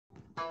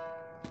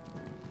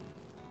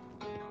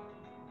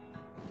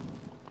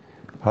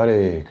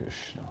Hare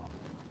Krishna.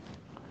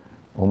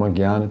 Om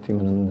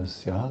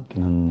Jnanatimandasya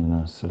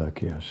Gnanana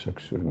Salakya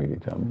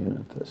Chakshurmilitam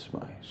Yena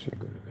Tasmai Shri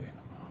Gurave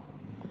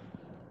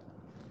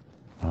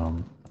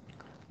Namaha.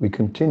 We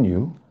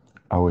continue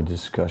our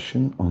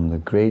discussion on the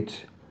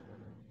great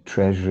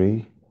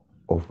treasury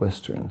of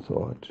Western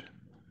thought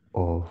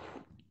of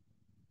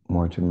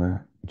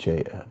Mortimer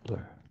J.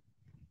 Adler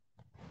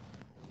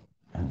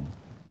and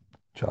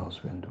Charles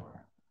Vendor.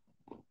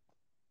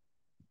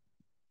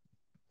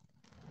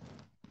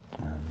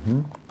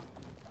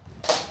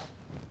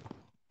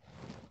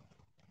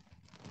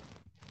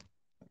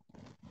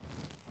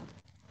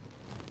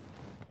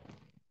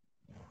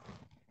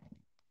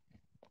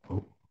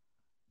 Oh,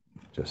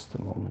 just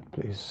a moment,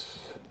 please.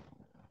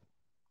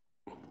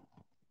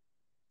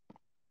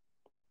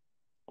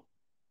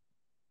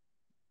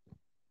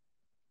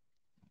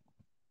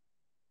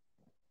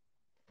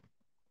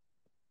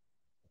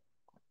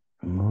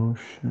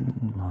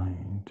 Emotion,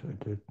 mind,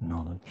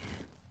 knowledge.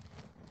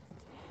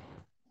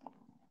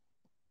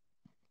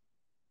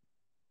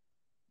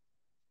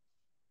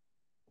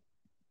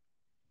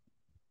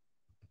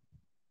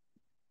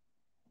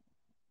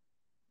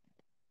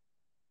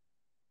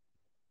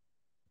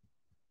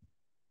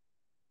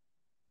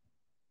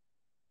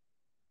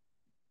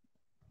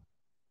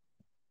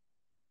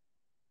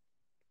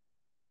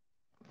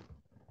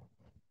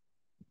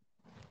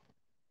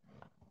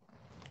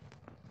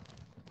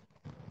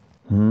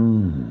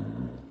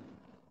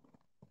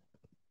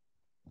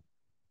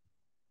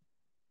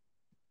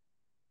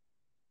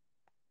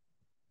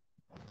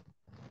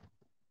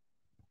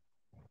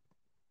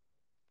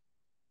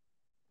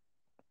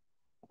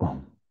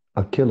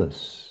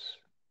 Achilles,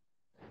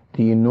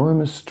 the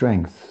enormous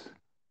strength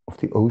of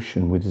the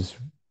ocean with its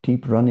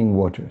deep running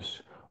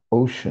waters,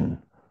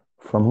 ocean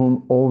from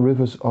whom all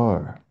rivers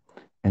are,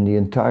 and the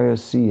entire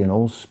sea and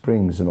all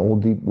springs and all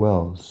deep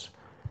wells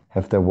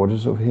have their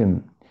waters of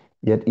him,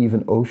 yet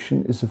even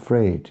ocean is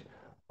afraid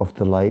of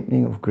the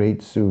lightning of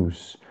great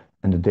Zeus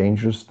and the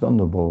dangerous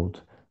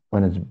thunderbolt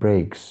when it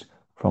breaks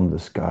from the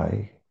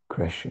sky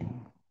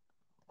crashing.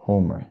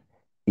 Homer,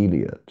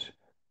 Iliad,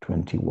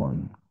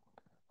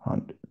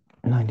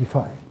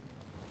 2195.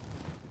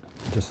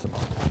 Just a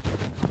moment.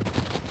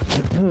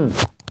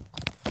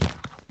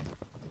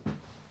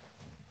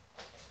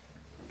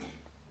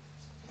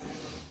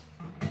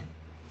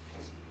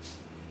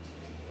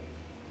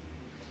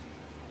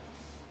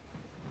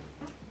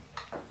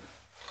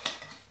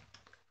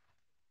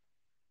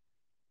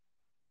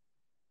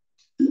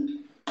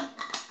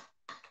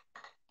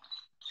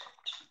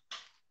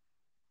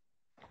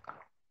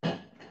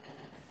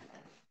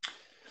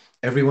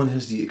 Everyone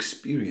has the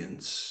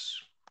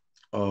experience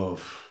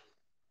of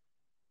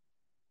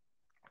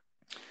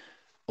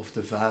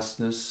the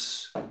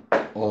vastness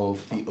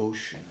of the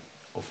ocean,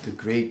 of the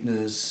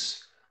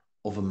greatness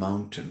of a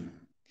mountain.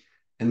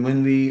 And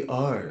when we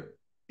are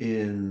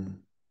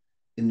in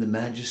the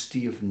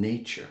majesty of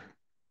nature,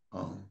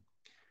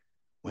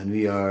 when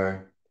we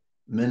are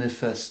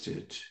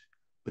manifested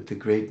with the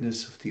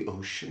greatness of the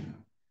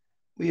ocean,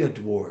 we are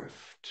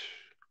dwarfed.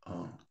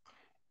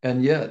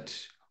 And yet,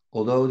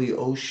 although the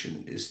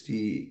ocean is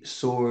the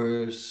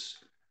source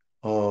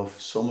of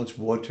so much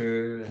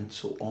water and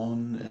so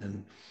on,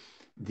 and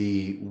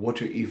the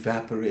water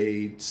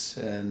evaporates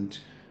and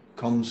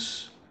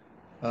comes,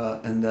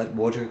 and that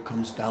water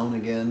comes down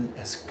again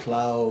as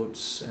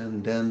clouds,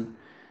 and then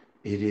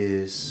it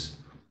is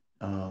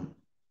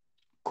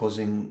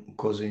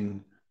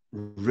causing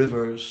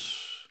rivers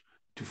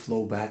to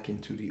flow back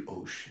into the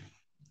ocean.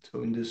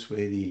 So in this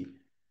way,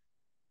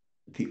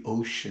 the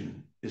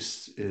ocean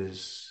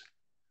is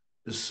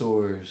the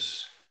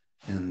source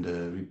and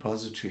the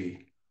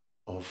repository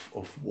of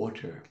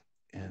water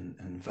and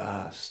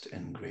vast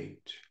and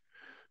great.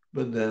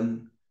 But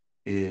then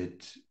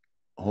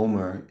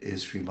Homer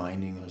is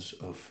reminding us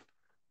of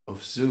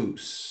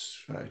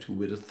Zeus, right, who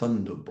with a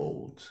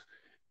thunderbolt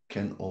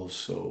can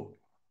also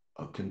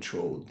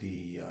control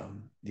the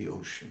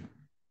ocean.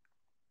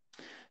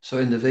 So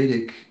in the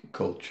Vedic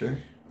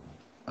culture,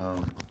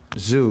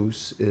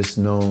 Zeus is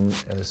known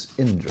as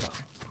Indra.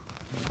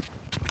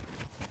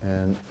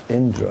 And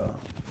Indra,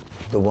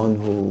 the one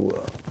who,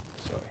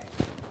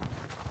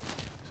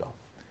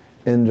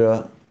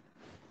 Indra,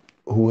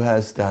 who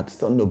has that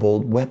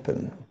thunderbolt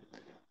weapon,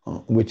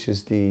 which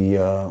is it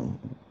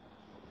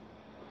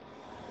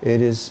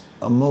is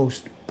a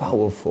most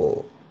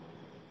powerful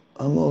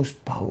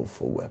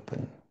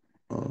weapon.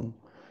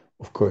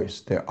 Of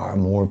course, there are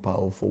more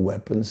powerful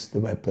weapons, the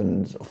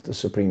weapons of the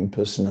Supreme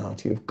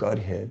Personality of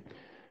Godhead,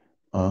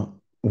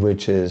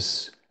 which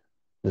is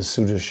the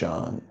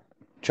Sudarshan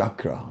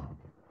Chakra.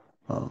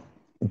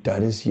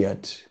 That is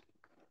yet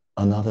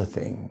another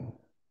thing.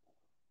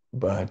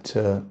 But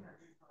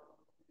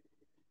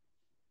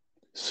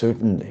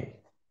certainly,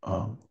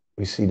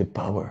 we see the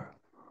power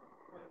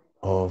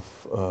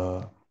of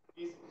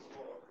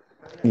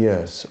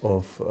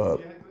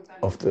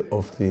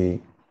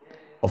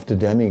the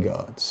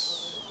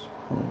demigods.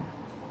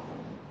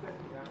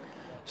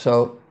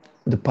 So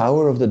the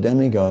power of the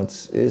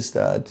demigods is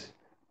that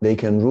they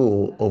can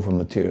rule over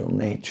material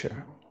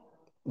nature.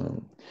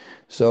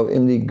 So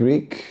in the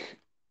Greek,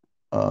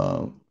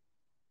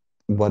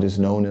 what is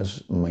known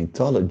as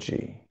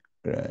mythology,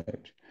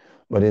 right?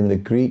 But in the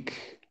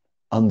Greek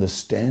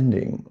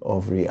understanding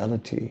of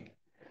reality,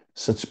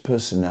 such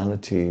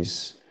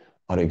personalities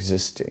are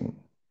existing,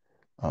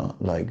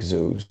 like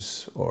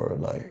Zeus or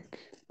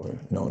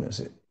known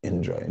as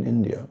Indra in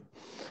India,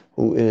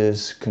 who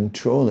is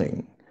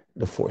controlling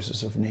the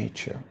forces of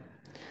nature.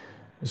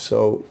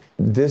 So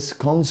this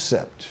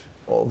concept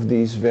of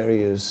these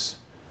various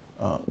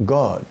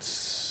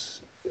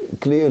gods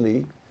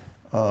clearly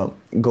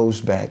goes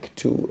back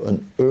to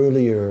an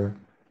earlier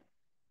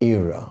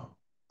era,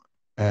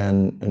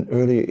 and an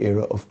earlier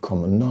era of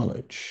common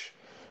knowledge.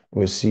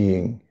 We're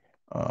seeing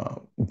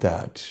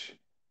that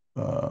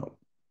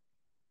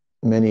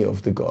many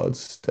of the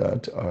gods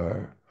that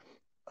are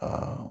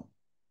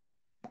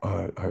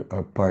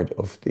part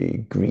of the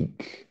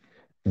Greek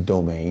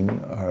domain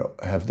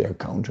have their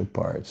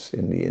counterparts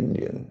in the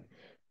Indian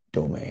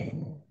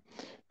domain.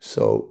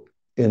 So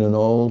in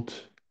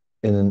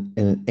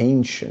an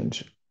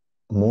ancient,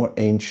 more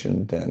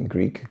ancient than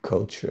Greek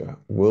culture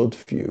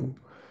worldview,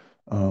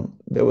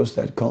 there was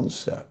that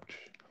concept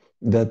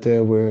that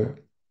there were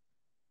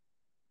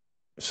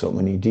so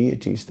many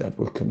deities that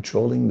were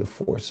controlling the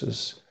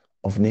forces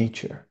of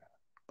nature.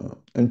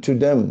 And to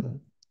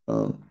them,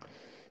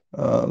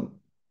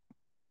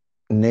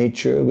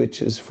 nature,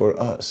 which is for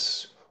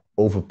us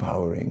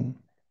overpowering,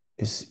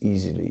 is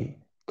easily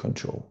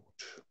controlled.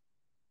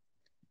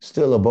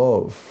 Still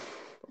above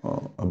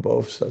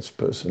such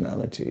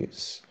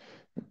personalities,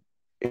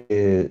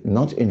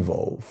 not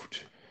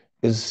involved,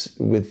 is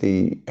with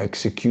the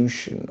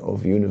execution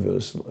of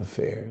universal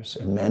affairs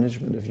and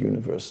management of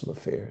universal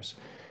affairs,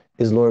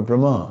 is Lord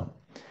Brahma.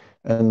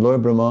 And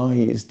Lord Brahma,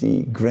 he is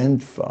the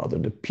grandfather,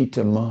 the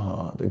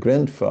Pitamaha, the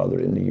grandfather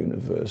in the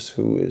universe,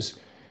 who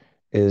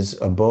is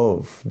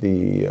above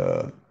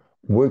the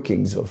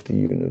workings of the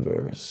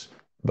universe,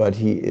 but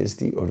he is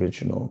the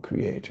original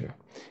creator.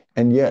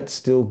 And yet,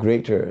 still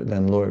greater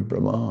than Lord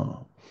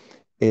Brahma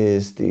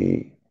is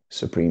the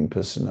Supreme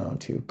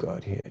Personality of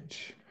Godhead.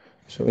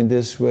 So in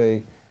this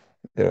way,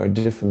 there are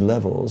different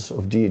levels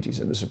of deities,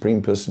 and the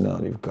Supreme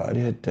Personality of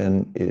Godhead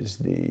then is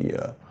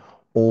the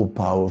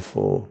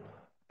all-powerful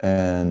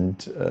and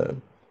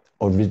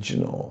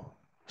original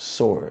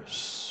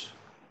source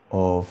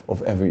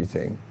of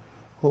everything,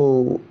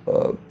 who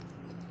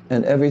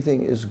and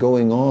everything is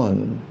going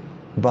on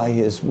by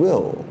his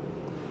will.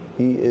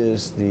 He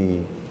is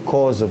the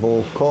cause of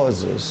all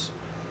causes,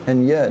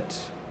 and yet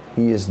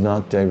he is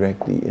not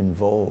directly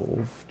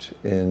involved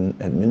in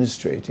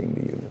administrating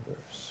the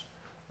universe.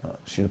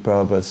 Srila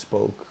Prabhupada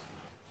spoke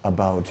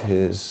about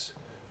his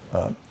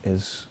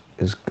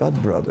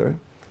god brother,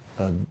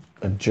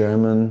 a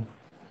German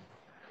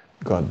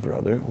god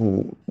brother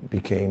who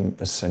became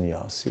a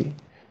sannyasi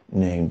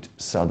named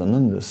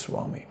Sadananda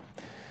Swami.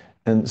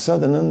 And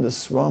Sadananda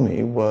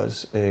Swami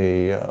was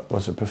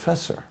a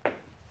professor,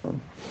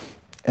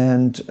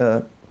 and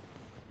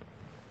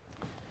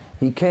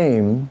he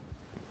came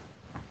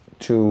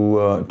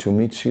to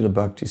meet Srila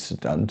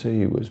Bhaktisiddhanta.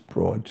 He was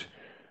brought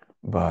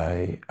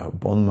by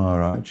Bon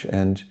Maharaj,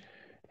 and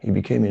he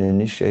became an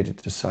initiated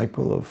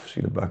disciple of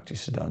Srila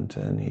Bhaktisiddhanta,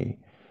 and he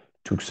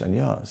took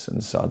sannyas.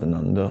 And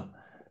Sadananda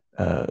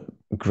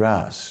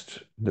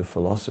grasped the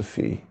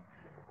philosophy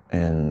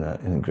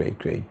in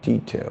great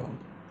detail.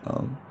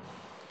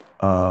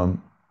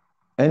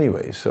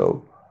 Anyway,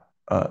 so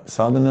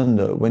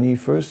Sadananda, when he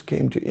first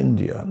came to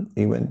India,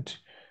 he went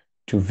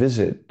to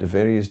visit the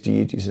various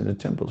deities in the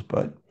temples,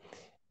 but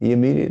he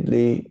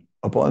immediately,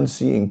 upon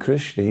seeing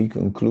Krishna, he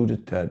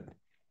concluded that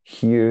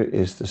here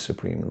is the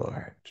Supreme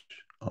Lord.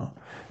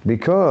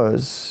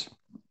 Because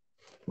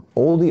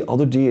all the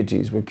other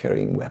deities were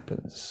carrying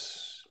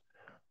weapons,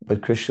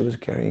 but Krishna was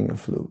carrying a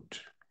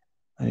flute.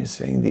 And he's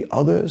saying the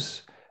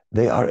others,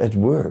 they are at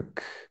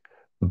work,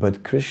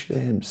 but Krishna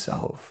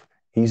himself,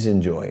 he's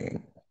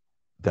enjoying.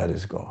 That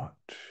is God.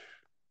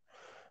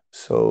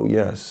 So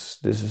yes,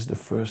 this is the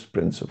first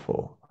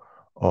principle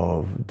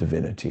of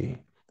divinity,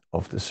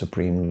 of the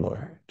Supreme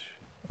Lord.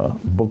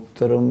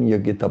 Bhuktaram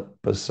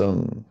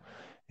Yagitapasam.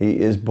 He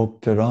is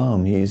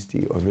Bhuktaram. He is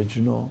the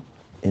original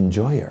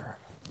enjoyer.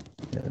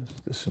 Yes,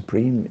 the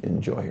supreme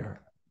enjoyer.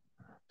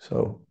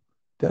 So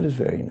that is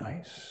very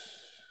nice.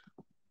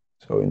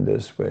 So in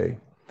this way,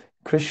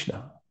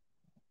 Krishna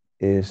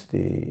is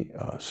the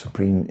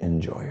supreme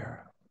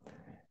enjoyer.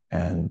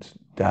 And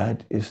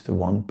that is the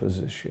one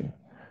position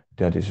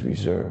that is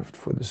reserved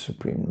for the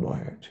Supreme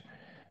Lord.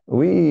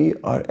 We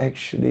are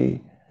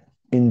actually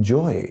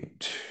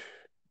enjoyed.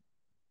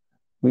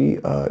 We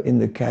are in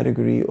the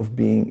category of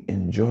being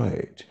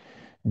enjoyed.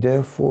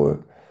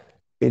 Therefore,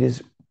 it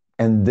is,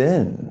 and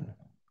then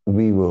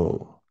we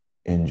will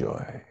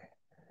enjoy.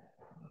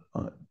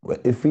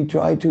 If we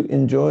try to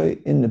enjoy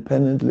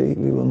independently,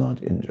 we will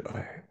not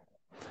enjoy.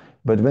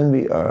 But when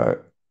we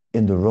are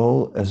in the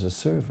role as a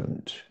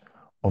servant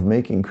of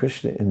making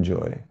Krishna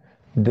enjoy,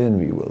 then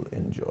we will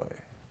enjoy.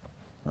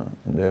 And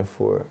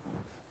therefore,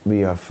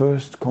 we are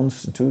first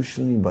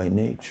constitutionally by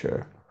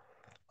nature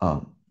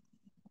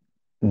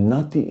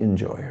not the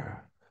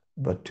enjoyer,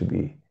 but to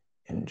be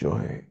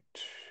enjoyed.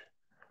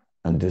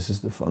 And this is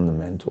the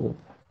fundamental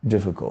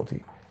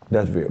difficulty,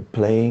 that we are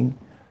playing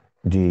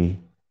the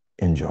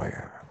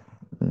enjoyer.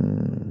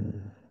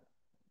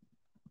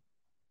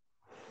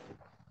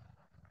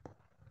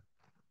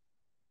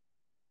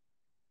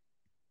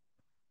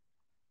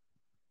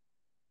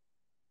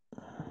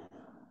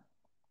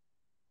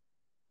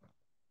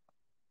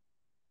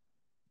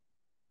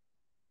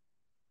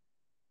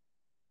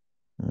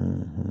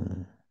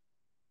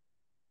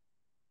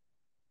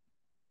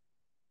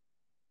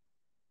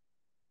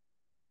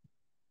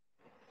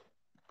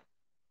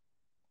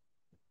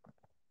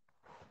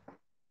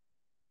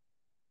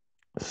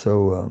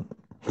 So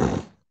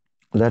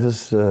let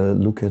us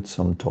look at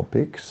some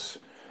topics,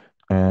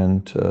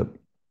 and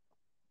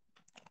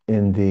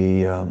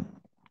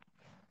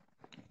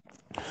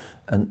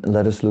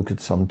let us look at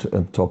some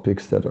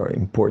topics that are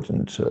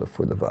important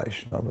for the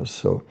Vaishnavas.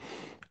 So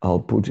I'll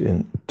put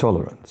in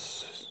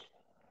tolerance.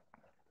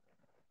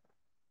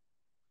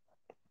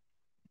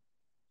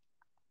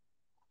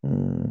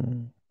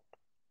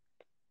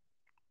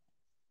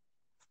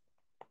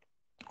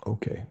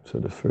 Okay, so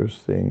the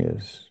first thing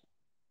is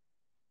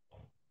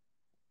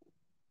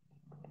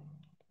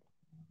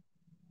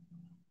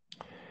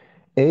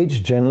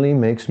age generally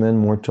makes men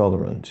more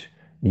tolerant.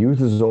 Youth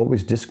is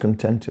always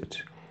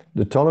discontented.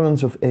 The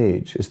tolerance of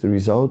age is the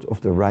result of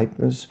the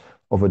ripeness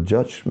of a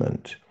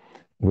judgment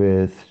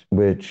with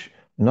which,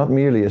 not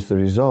merely as the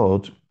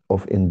result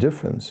of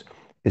indifference,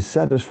 is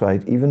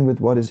satisfied even with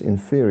what is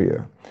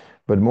inferior,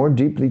 but more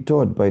deeply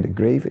taught by the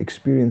grave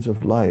experience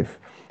of life,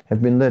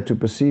 have been led to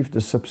perceive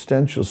the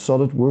substantial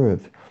solid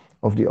worth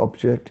of the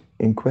object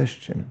in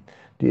question.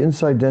 The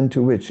insight then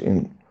to which,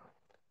 in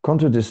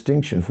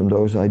contradistinction from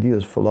those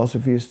ideas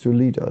philosophy is to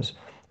lead us,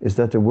 is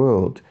that the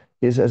world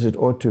is as it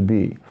ought to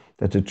be,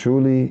 that the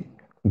truly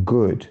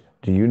good,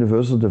 the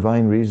universal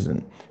divine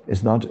reason,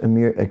 is not a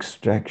mere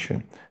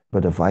abstraction,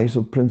 but a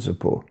vital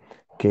principle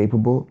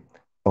capable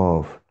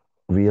of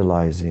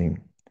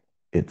realizing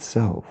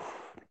itself.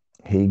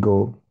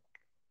 Hegel,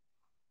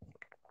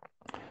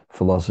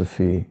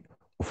 Philosophy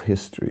of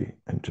History,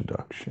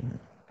 Introduction.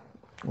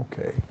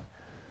 Okay.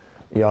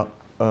 Yeah.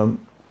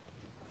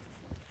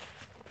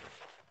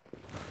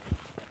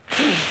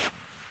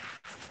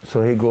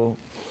 So Hegel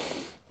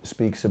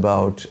speaks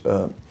about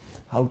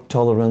how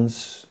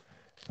tolerance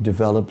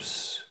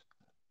develops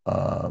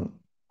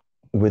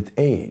with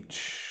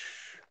age.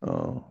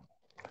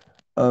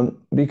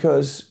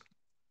 Because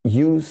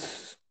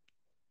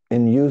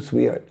in youth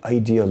we are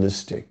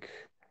idealistic,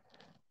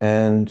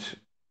 and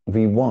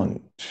we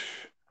want,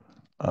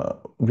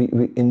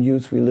 in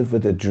youth we live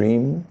with a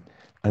dream,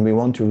 and we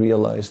want to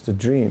realize the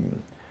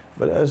dream.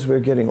 But as we're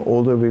getting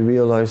older, we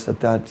realize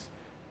that that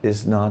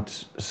is not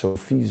so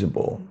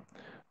feasible.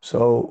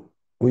 So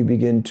we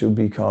begin to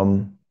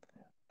become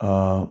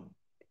more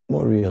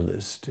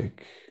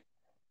realistic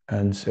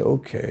and say,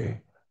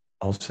 okay,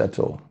 I'll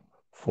settle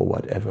for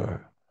whatever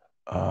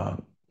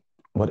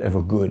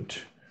good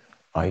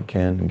I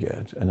can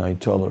get, and I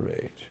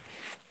tolerate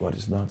what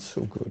is not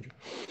so good.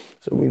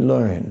 So we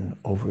learn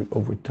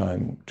over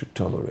time to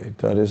tolerate.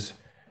 That is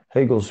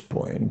Hegel's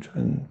point.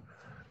 And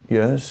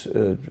yes,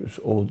 it's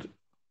old.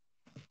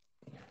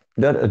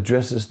 That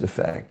addresses the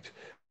fact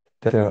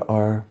that there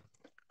are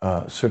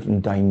certain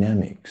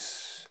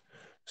dynamics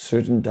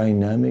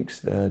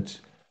that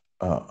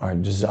are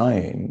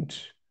designed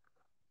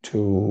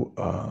to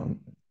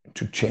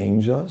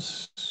change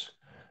us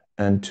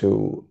and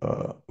to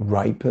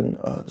ripen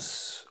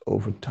us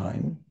over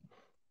time,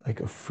 like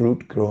a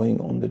fruit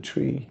growing on the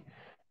tree,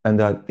 and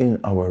that in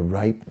our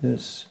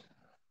ripeness,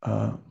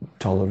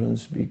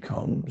 tolerance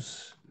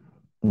becomes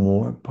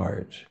more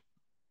part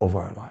of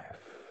our life.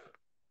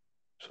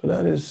 So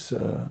that is,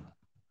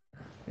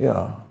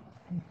 yeah,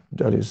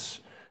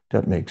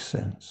 that makes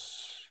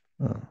sense.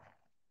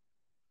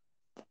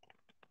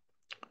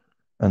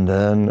 And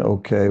then,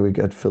 okay, we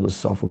get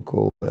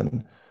philosophical,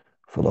 and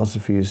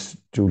philosophy is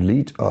to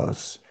lead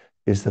us,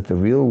 is that the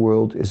real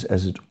world is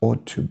as it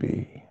ought to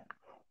be.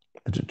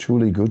 That the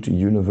truly good,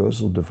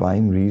 universal,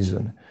 divine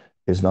reason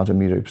is not a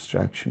mere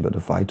abstraction, but a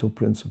vital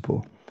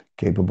principle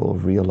capable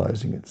of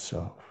realizing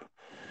itself.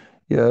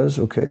 Yes,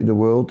 okay, the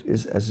world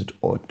is as it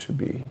ought to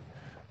be.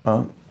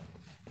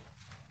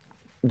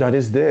 That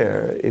is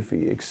there if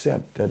we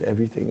accept that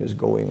everything is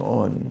going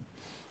on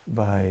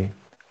by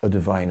a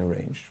divine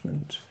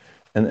arrangement.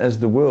 And as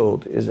the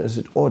world is as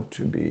it ought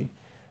to be,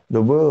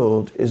 the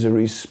world is a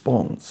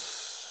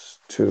response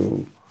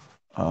to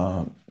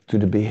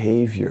the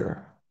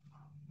behavior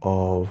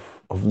of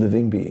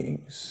living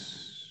beings.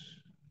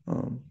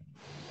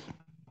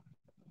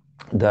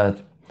 That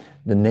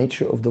the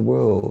nature of the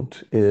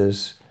world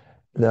is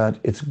that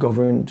it's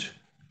governed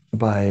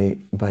by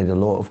the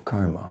law of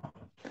karma.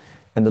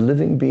 And the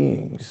living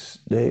beings,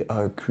 they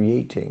are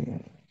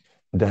creating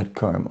that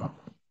karma.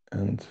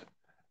 And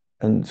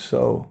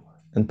so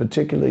And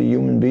particularly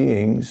human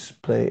beings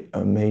play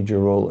a major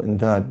role in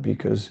that,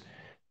 because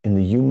in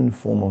the human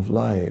form of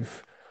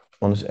life,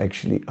 one is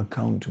actually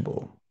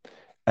accountable.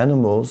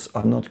 Animals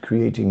are not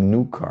creating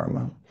new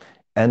karma.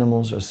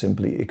 Animals are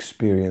simply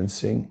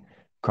experiencing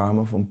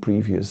karma from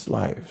previous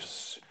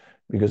lives,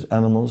 because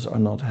animals are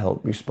not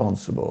held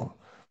responsible.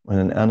 When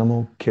an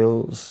animal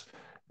kills,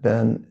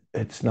 then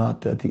it's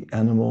not that the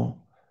animal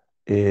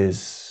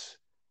is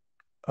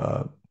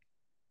uh,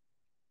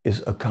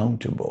 is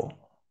accountable,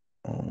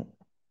 uh,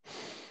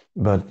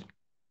 but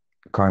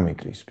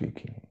karmically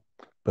speaking.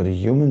 But a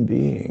human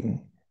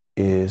being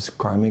is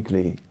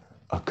karmically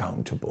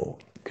accountable,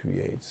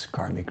 creates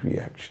karmic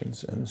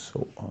reactions, and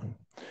so on.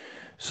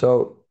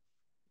 So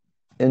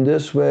in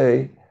this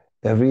way,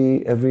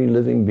 every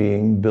living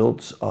being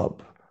builds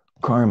up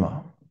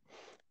karma,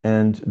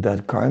 and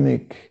that karma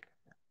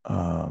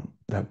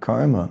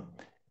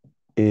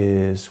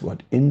is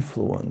what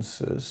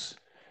influences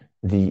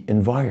the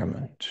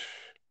environment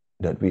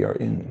that we are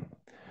in.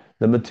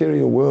 The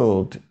material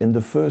world, in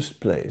the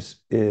first place,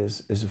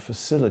 is a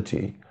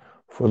facility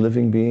for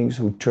living beings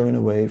who turn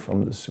away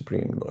from the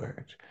Supreme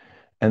Lord.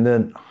 And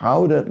then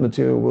how that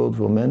material world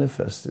will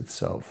manifest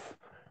itself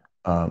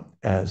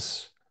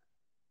as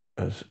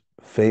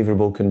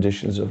favorable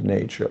conditions of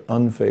nature,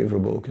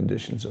 unfavorable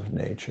conditions of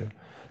nature,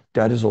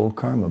 that is all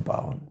karma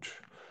bound.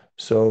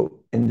 So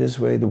in this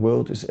way, the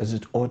world is as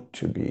it ought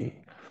to be.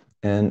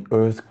 And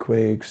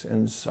earthquakes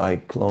and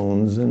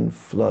cyclones and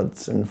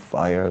floods and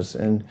fires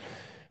and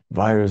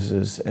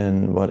viruses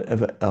and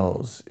whatever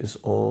else is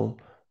all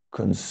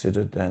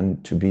considered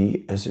then to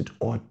be as it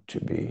ought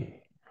to be,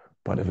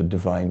 part of a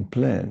divine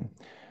plan.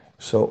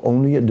 So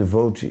only a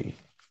devotee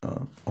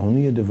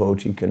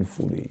can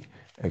fully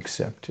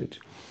accept it.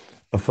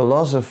 A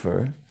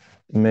philosopher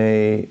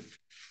may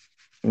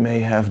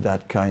have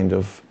that kind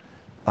of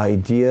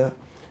idea,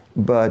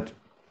 but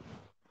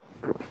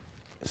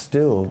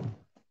still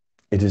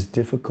it is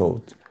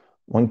difficult.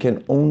 One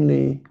can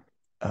only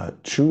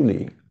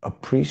truly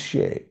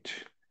appreciate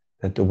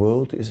that the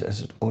world is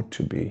as it ought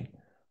to be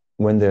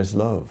when there's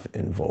love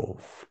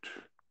involved.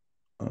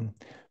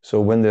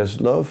 So when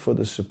there's love for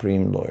the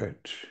Supreme Lord,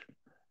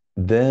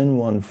 then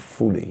one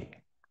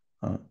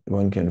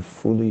can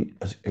fully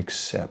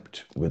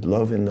accept with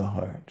love in the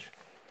heart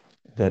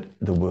that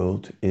the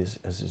world is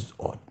as it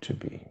ought to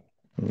be.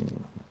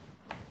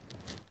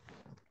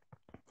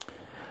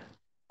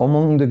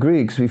 Among the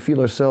Greeks, we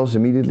feel ourselves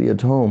immediately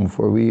at home,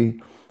 for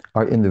we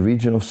are in the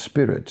region of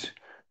spirit,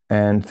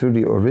 and through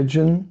the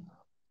origin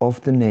of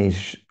the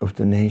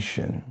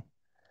nation,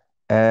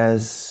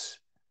 as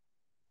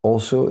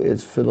also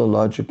its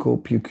philological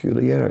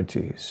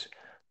peculiarities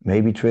may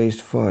be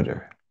traced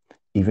further,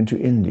 even to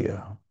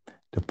India.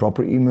 The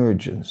proper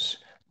emergence,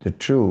 the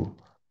true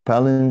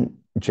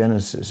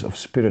palingenesis of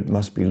spirit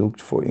must be looked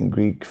for in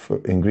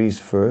Greece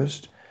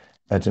first,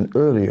 at an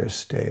earlier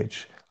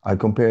stage. I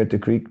compared the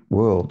Greek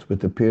world with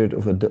the period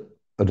of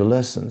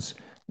adolescence,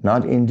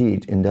 not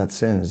indeed in that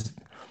sense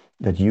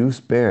that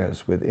youth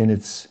bears within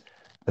its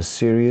a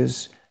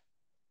serious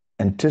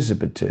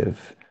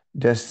anticipative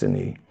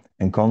destiny,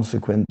 and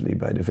consequently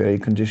by the very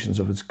conditions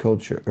of its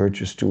culture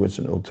urges towards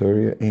an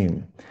ulterior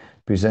aim,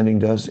 presenting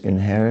thus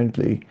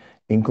inherently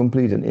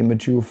incomplete and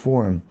immature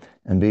form,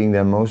 and being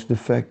then most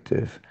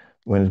defective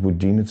when it would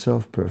deem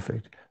itself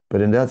perfect. But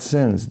in that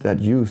sense, that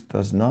youth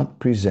does not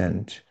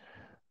present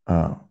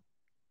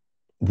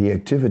the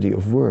activity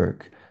of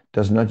work,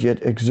 does not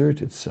yet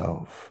exert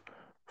itself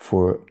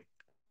for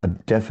a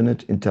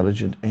definite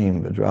intelligent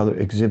aim, but rather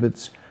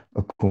exhibits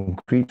a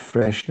concrete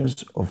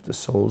freshness of the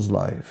soul's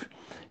life.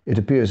 It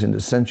appears in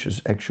the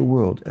sensuous actual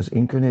world as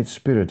incarnate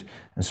spirit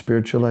and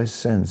spiritualized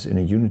sense in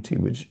a unity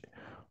which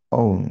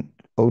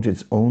owed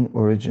its own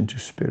origin to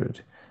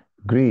spirit.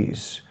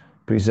 Greece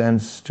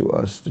presents to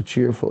us the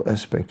cheerful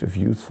aspect of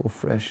youthful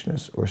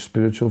freshness or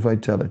spiritual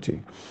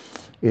vitality.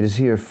 It is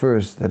here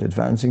first that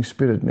advancing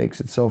spirit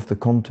makes itself the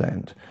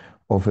content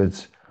of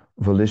its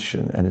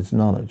volition and its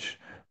knowledge,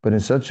 but in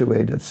such a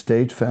way that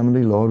state,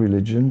 family, law,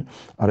 religion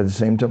are at the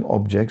same time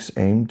objects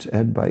aimed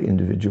at by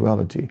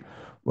individuality,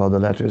 while the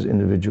latter is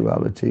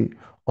individuality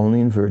only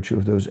in virtue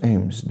of those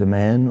aims. The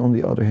man, on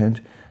the other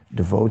hand,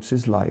 devotes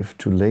his life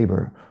to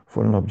labor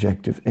for an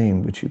objective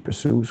aim, which he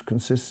pursues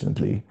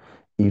consistently,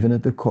 even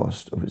at the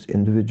cost of his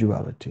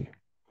individuality.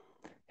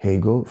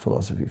 Hegel,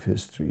 Philosophy of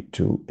History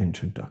 2,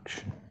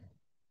 Introduction.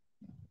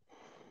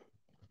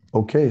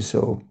 Okay,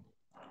 so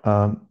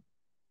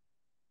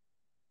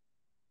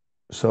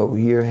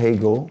here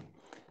Hegel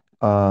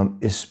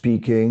is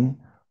speaking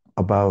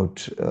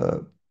about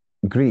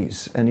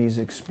Greece, and he's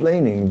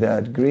explaining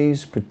that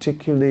Greece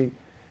particularly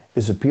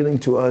is appealing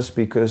to us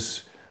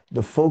because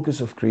the focus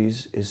of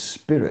Greece is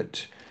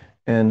spirit,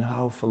 and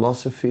how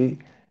philosophy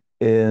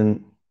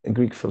in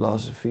Greek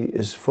philosophy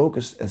is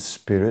focused as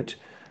spirit,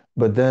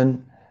 but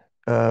then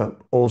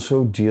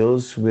also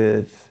deals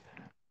with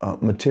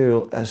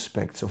material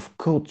aspects of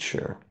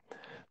culture,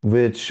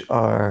 which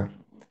are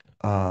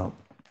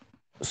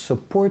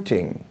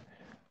supporting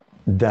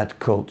that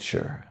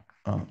culture,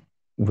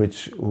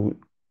 which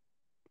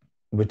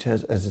which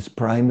has as its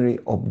primary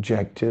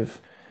objective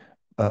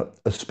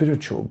a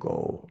spiritual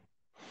goal.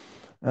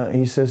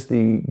 He says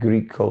the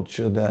Greek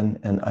culture then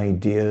and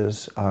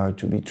ideas are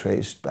to be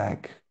traced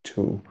back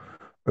to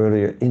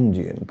earlier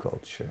Indian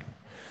culture.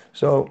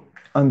 So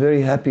I'm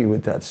very happy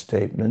with that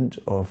statement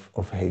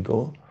of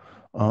Hegel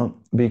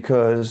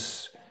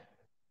because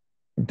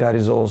that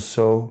is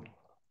also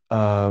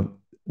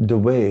the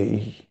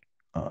way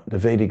the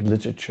Vedic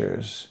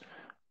literatures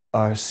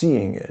are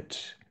seeing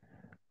it.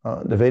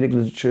 The Vedic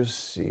literatures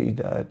see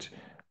that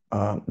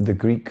the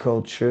Greek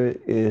culture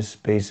is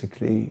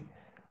basically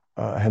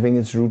having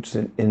its roots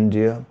in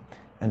India,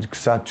 and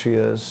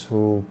Kshatriyas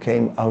who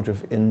came out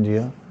of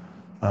India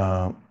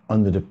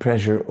under the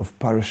pressure of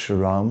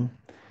Parashuram,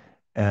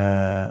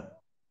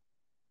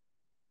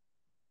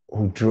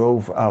 who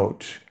drove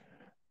out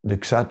the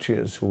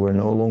Kshatriyas who were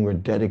no longer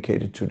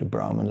dedicated to the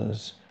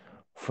Brahmanas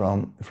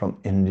from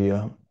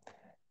India,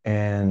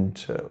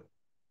 and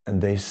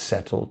they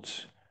settled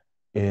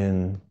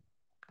in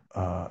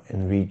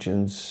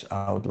regions,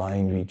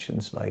 outlying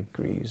regions like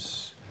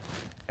Greece.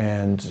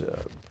 And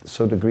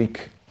so the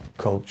Greek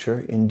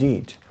culture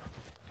indeed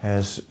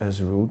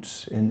has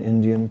roots in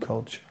Indian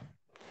culture.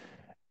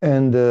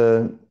 And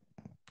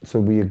so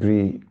we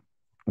agree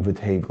with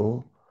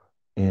Hegel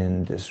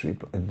in this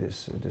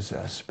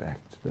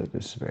aspect. That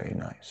is very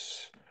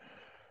nice.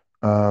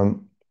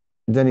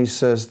 Then he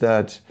says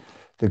that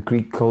the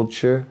Greek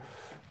culture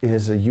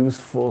is a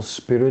youthful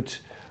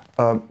spirit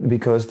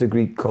because the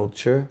Greek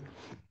culture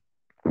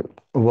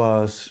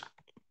was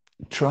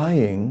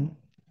trying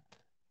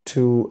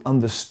to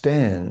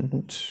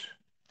understand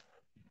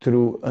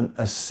through an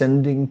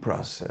ascending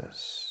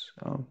process.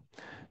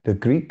 The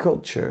Greek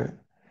culture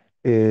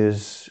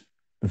is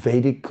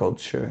Vedic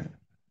culture,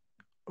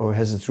 or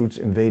has its roots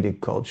in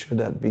Vedic culture,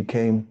 that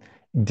became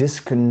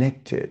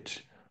disconnected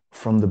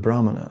from the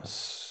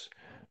Brahmanas.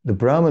 The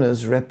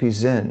Brahmanas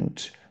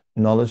represent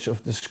knowledge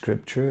of the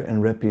scripture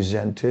and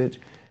represented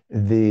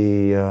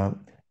the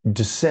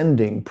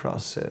descending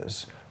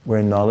process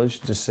where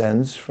knowledge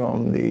descends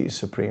from the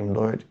Supreme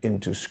Lord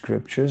into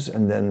scriptures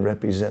and then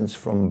represents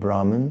from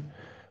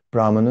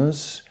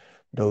Brahmanas,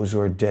 those who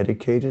are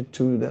dedicated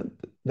to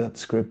that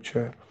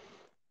scripture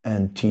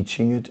and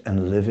teaching it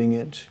and living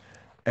it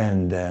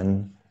and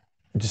then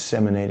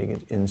disseminating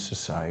it in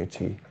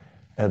society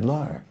at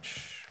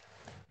large.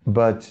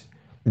 But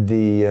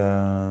the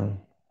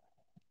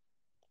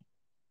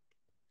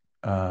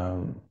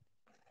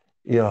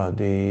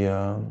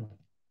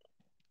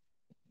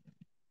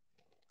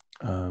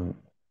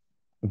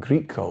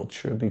Greek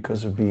culture,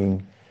 because of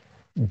being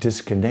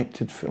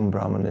disconnected from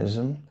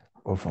Brahmanism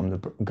or from the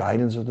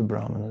guidance of the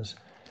Brahmanas,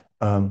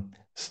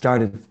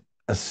 started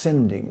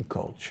ascending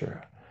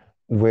culture,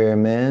 where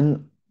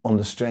man, on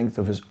the strength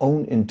of his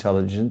own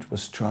intelligence,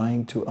 was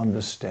trying to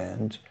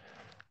understand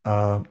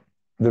the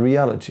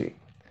reality.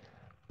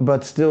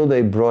 But still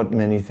they brought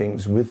many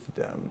things with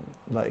them,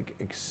 like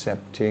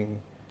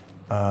accepting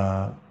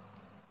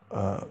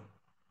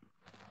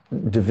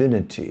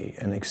divinity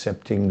and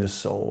accepting the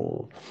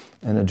soul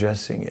and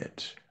addressing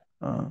it.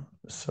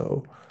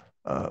 So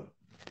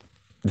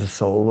the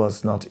soul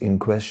was not in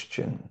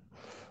question.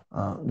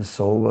 The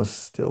soul was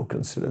still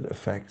considered a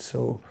fact.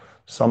 So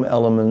some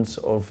elements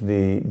of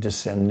the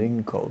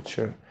descending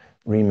culture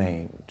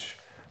remained.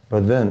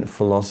 But then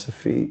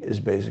philosophy is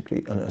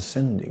basically an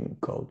ascending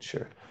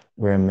culture,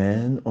 where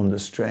man, on the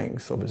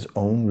strength of his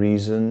own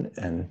reason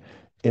and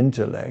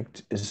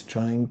intellect, is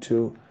trying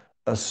to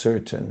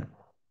ascertain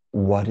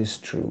what is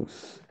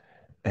truth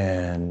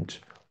and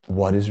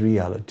what is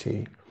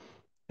reality,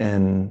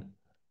 and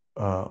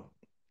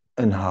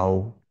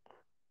how,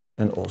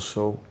 and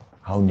also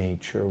how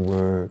nature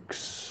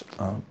works.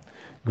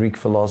 Greek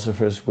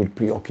philosophers would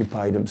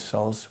preoccupy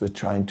themselves with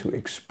trying to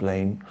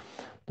explain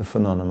the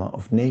phenomena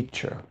of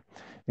nature.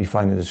 We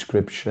find a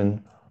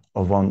description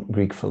of one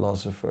Greek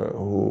philosopher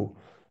who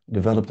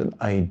developed an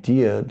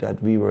idea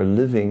that we were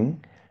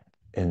living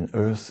in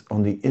Earth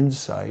on the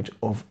inside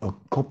of a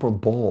copper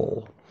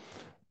ball,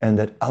 and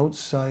that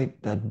outside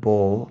that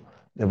ball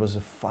there was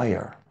a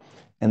fire,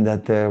 and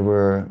that there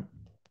were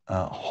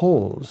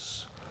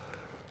holes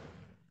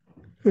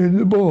in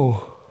the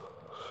ball,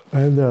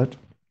 and that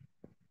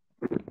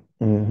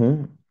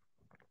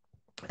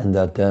and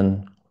that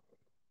then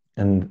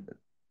and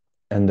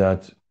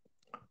that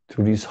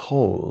through these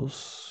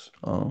holes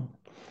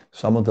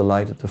some of the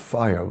light of the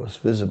fire was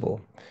visible.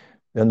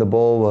 Then the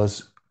ball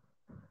was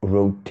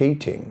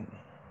rotating.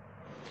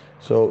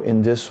 So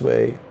in this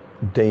way,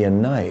 day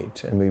and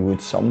night, and we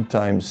would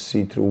sometimes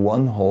see through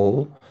one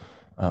hole,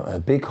 a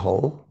big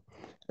hole,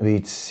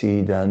 we'd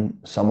see then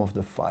some of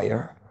the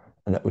fire,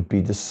 and that would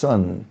be the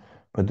sun.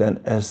 But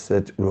then as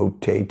that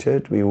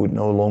rotated, we would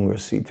no longer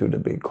see through the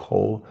big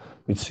hole,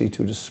 we'd see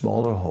through the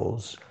smaller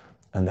holes,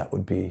 and that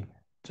would be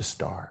the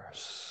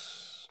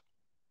stars.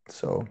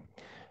 So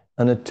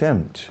an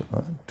attempt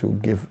to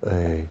give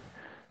a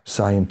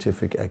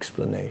scientific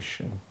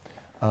explanation,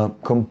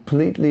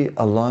 completely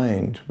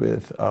aligned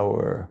with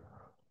our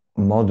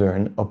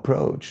modern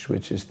approach,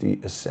 which is the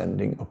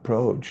ascending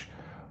approach,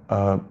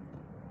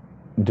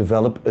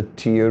 develop a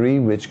theory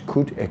which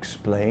could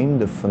explain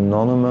the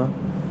phenomena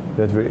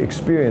that we're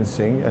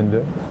experiencing,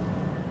 and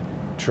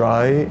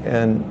try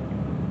and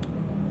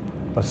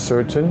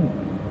ascertain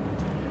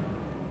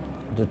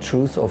the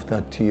truth of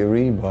that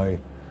theory by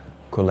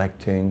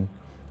collecting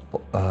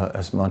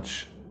as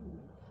much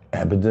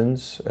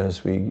evidence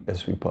as we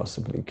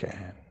possibly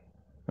can.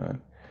 Right?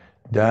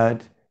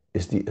 That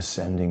is the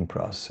ascending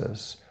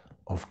process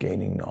of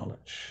gaining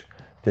knowledge.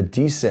 The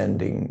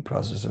descending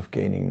process of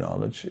gaining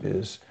knowledge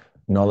is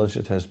knowledge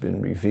that has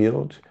been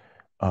revealed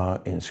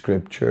in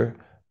scripture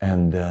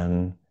and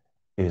then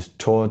is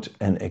taught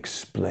and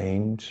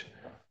explained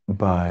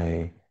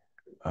by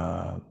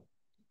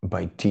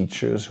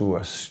teachers who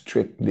are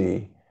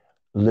strictly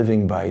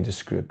living by the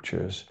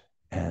scriptures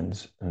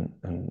and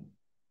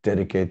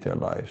dedicate their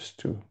lives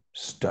to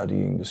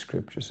studying the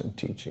scriptures and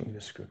teaching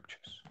the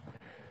scriptures.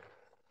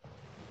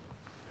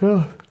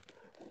 Yeah.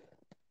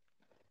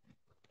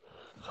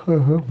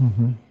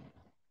 Mm-hmm.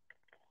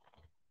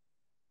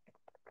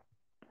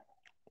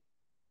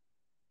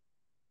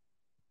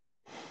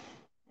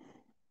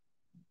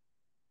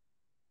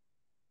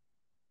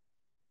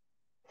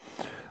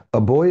 A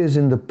boy is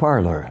in the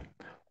parlor,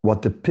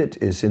 what the pit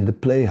is in the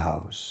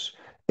playhouse,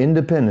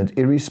 independent,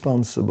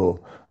 irresponsible,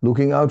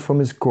 looking out from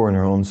his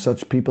corner on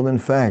such people and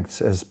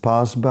facts as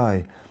pass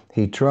by,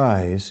 he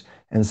tries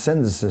and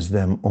sentences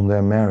them on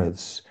their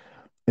merits,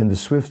 in the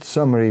swift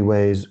summary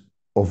ways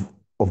of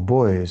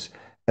boys,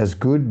 as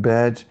good,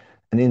 bad,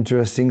 and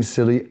interesting,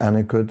 silly,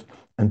 adequate,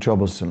 and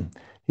troublesome.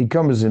 He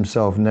covers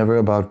himself never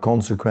about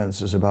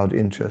consequences, about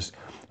interest.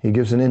 He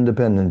gives an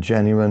independent,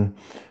 genuine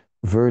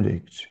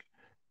verdict.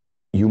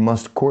 You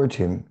must court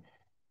him.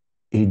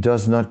 He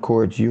does not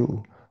court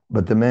you,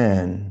 but the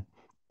man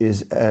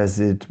is, as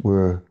it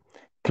were,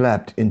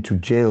 clapped into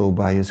jail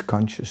by his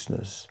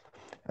consciousness.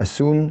 As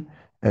soon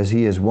as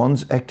he has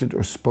once acted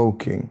or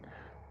spoken,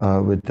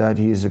 with that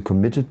he is a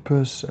committed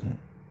person,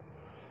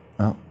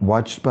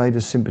 watched by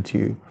the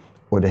sympathy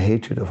or the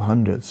hatred of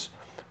hundreds,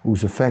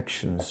 whose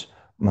affections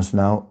must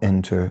now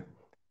enter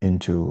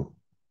into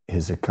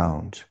his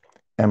account.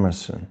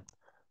 Emerson,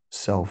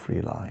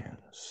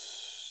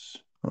 self-reliance.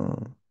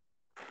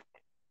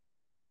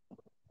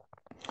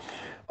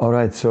 All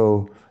right,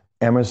 so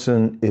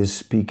Emerson is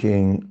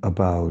speaking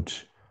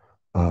about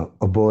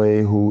a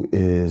boy who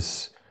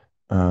is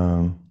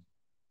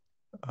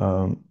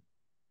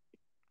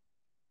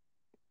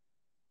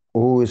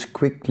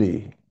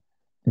quickly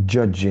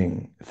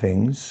judging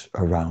things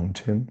around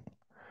him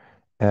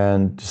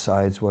and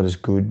decides what is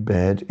good,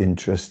 bad,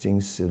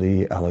 interesting,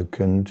 silly,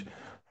 eloquent,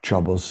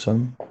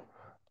 troublesome.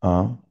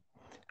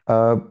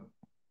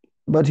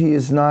 But he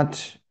is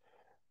not.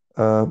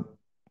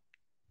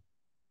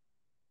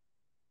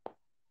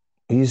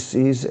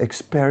 He's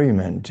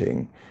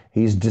experimenting.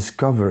 He's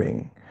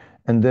discovering,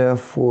 and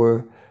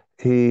therefore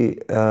he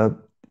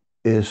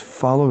is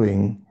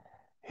following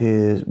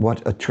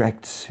what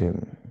attracts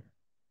him.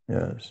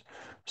 Yes.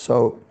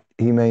 So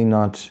he may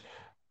not.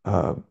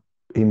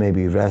 He may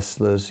be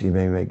restless. He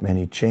may make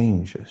many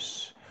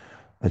changes.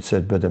 It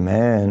said, but a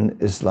man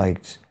is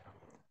like,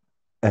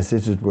 as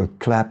if it were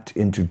clapped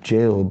into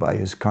jail by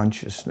his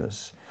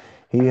consciousness.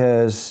 He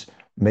has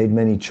made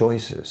many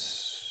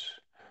choices.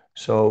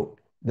 So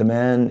the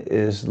man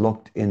is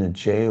locked in a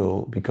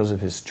jail because of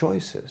his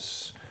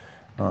choices.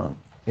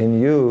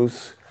 In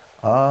youth,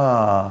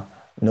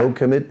 no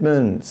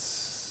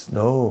commitments,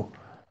 no.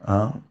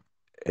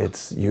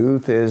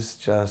 Youth is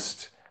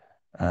just,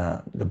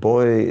 the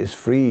boy is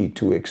free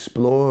to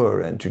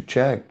explore and to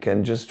check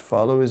and just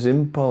follow his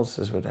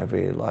impulses, whatever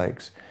he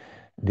likes.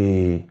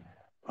 The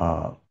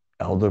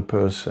elder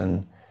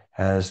person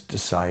has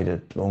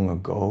decided long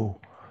ago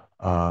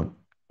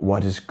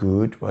what is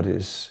good, what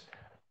is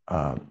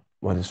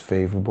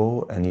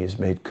favorable, and he has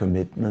made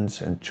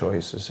commitments and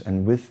choices.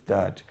 And with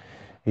that,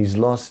 he's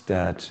lost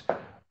that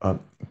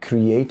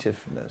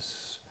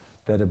creativeness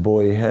that a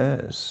boy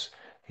has.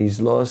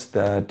 He's lost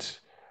that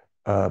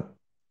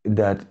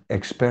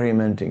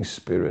experimenting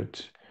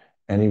spirit,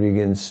 and he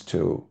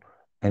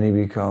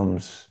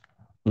becomes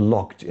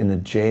locked in a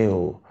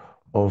jail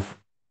of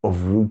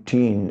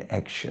routine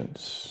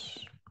actions,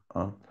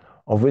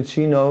 of which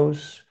he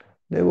knows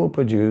they will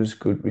produce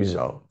good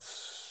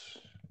results.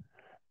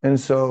 And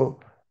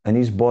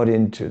he's bought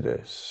into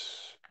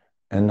this,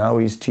 and now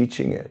he's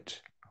teaching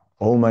it.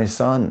 Oh, my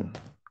son,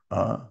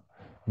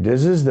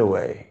 this is the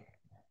way.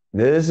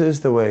 This is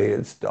the way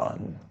it's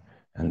done.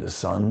 And the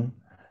son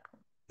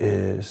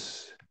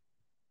is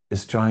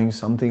trying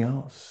something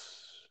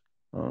else.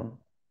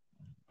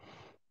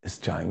 Is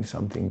trying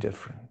something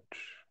different.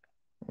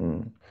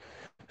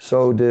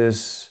 So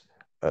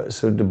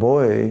the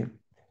boy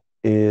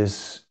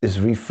is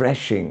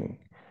refreshing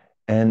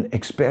and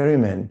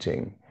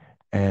experimenting,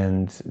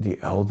 and the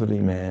elderly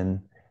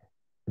man,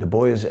 the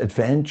boy is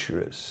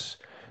adventurous.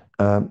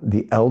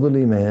 The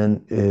elderly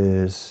man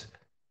is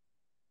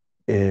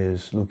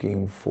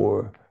looking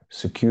for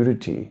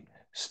security,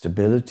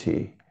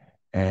 stability,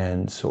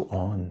 and so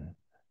on.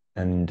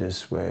 And in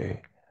this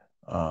way,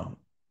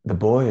 the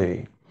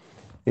boy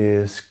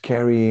is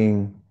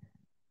carrying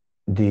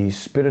the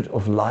spirit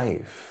of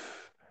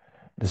life,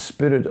 the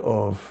spirit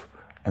of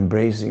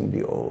embracing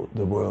the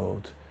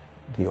world.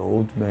 The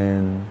old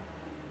man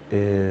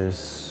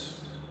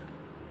is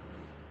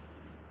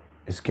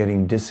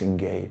getting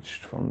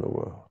disengaged from the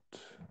world.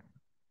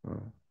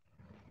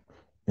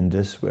 In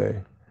this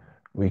way,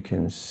 we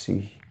can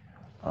see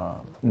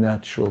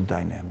natural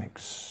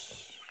dynamics.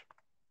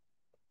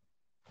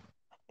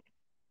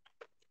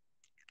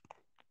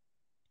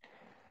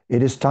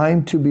 It is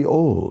time to be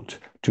old,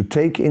 to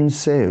take in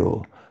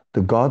sail.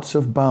 The gods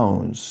of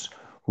bounds,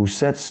 who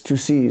sets to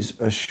seas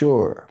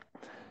ashore,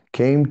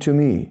 came to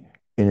me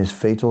in his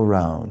fatal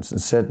rounds and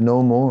said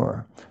no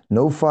more,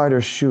 no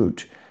farther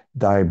shoot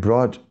thy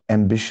broad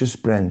ambitious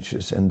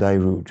branches and thy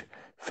root.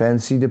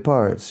 Fancy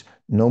departs,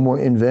 no more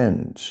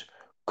invent,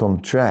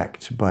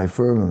 contract by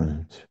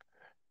firmament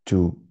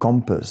to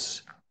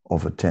compass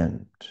of a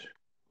tent.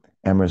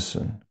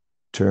 Emerson,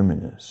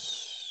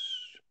 Terminus.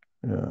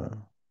 Yeah.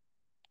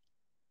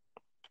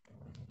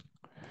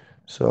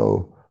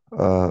 So,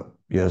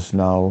 yes,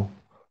 now,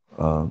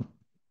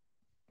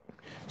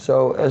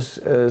 so as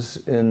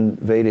in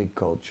Vedic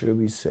culture,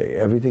 we say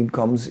everything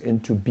comes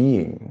into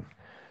being.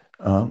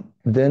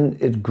 Then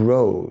it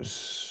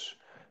grows.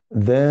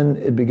 Then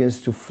it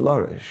begins to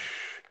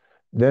flourish.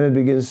 Then it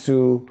begins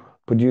to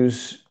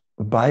produce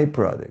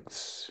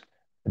byproducts.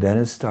 Then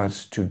it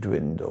starts to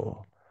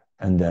dwindle.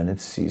 And then it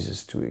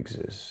ceases to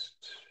exist.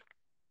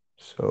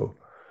 So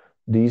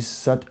these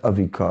sat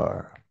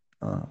avikar,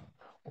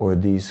 or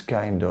these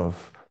kind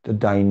of the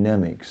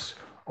dynamics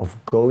of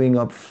going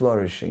up,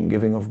 flourishing,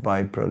 giving off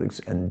byproducts,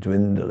 and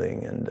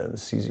dwindling, and then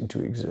ceasing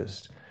to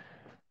exist,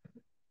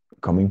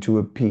 coming to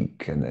a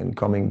peak and then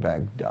coming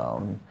back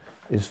down,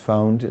 is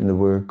found in the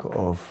work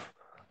of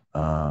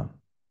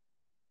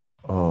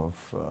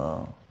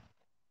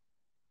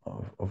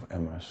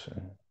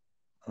Emerson.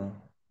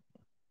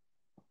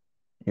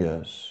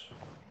 Yes.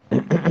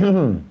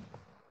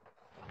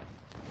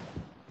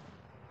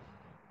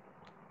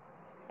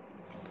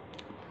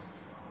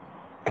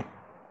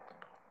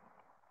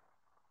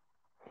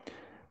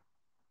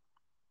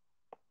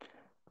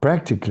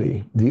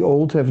 Practically, the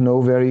old have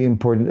no very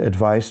important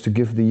advice to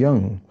give the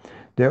young.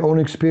 Their own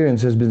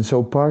experience has been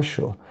so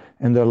partial,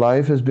 and their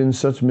life has been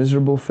such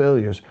miserable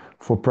failures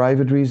for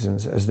private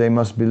reasons as they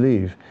must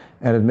believe,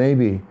 and it may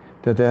be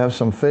that they have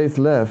some faith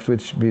left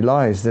which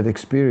belies that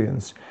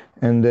experience,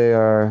 and they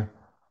are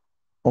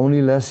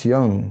only less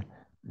young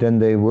than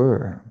they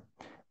were.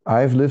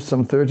 I've lived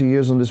some 30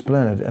 years on this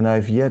planet, and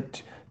I've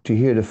yet to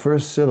hear the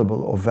first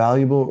syllable of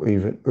valuable or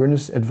even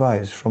earnest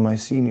advice from my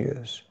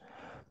seniors.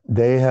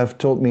 They have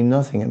told me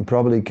nothing and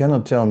probably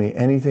cannot tell me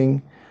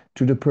anything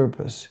to the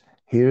purpose.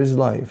 Here is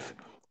life,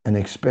 an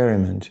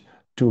experiment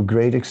to a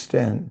great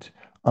extent,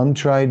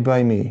 untried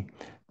by me,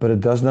 but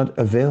it does not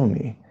avail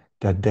me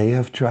that they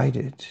have tried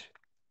it.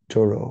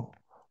 Thoreau,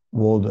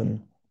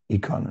 Walden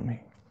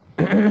Economy.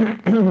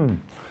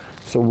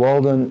 So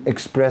Walden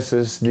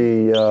expresses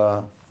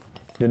the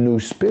new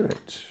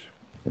spirit.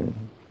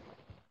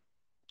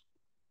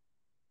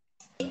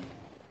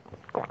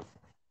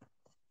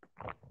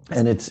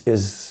 And it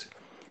is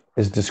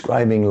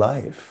describing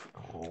life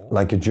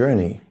like a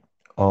journey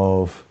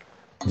of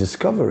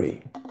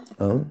discovery.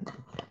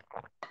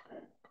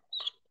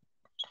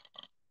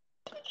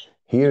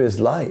 Here is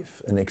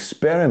life, an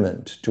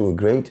experiment to a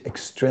great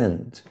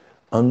extent,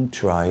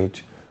 untried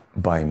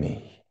by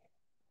me.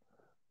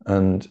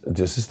 And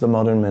this is the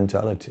modern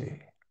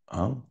mentality.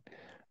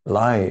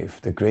 Life,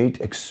 the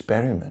great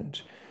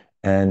experiment.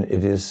 And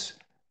it is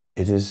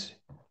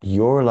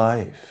your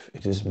life,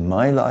 it is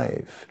my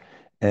life.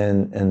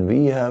 And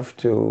we have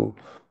to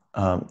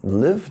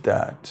live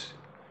that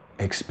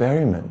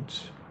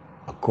experiment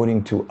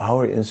according to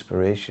our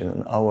inspiration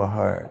and our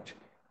heart.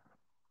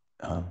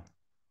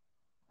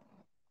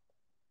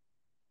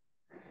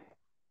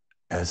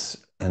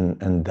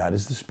 And that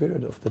is the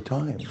spirit of the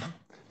time.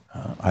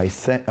 I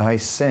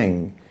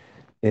sang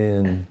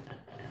in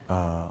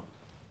the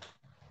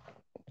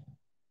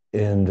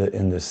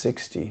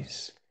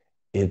 60s.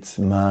 It's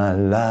my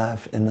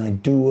life and I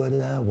do what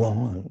I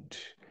want.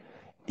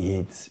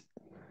 I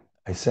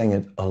sang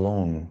it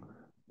along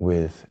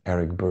with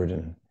Eric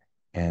Burdon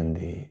and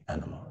the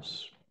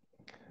Animals.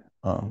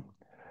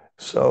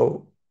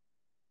 So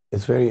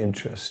it's very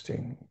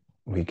interesting.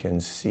 We can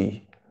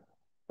see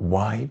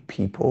why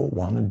people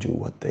want to do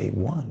what they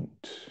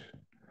want,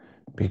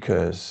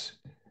 because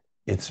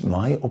it's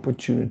my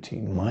opportunity,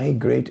 my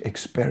great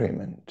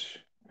experiment.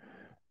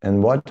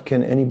 And what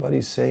can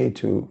anybody say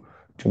to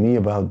me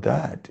about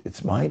that?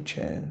 It's my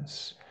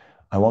chance.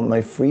 I want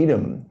my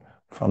freedom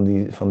from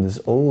this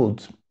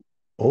old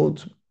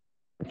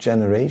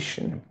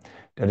generation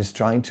that is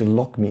trying to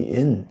lock me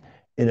in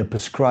a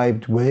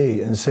prescribed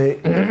way and say,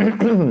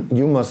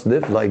 you must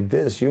live like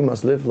this, you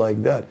must live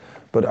like that.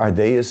 But are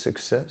they a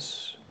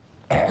success?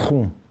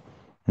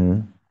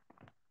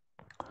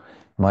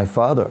 My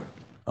father,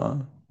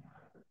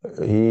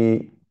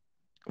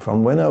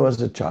 from when I was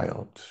a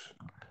child,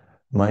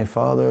 my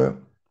father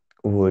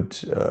would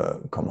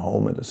come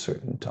home at a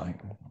certain time.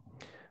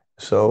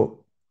 So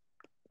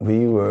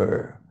we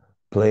were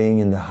playing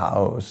in the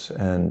house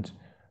and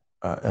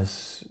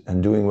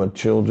doing what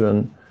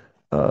children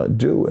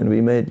do, and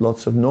we made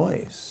lots of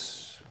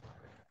noise.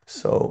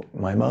 So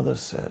my mother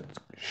said,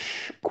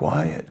 "Shh,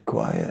 quiet,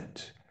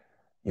 quiet.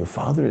 Your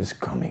father is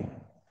coming,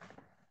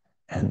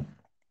 and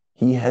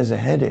he has a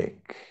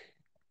headache."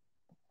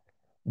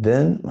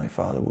 Then my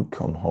father would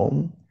come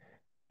home,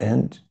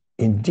 and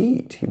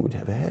indeed he would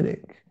have a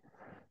headache.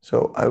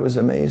 So I was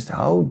amazed,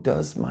 how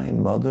does my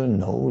mother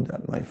know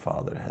that my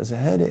father has a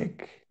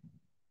headache?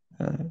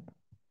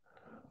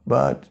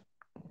 But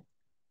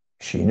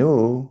she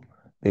knew,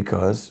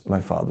 because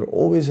my father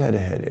always had a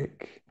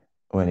headache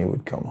when he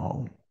would come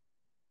home.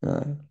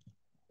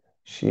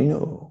 She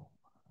knew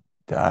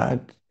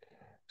that.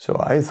 So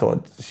I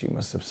thought she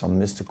must have some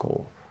mystic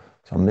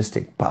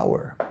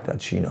power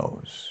that she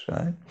knows,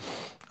 right?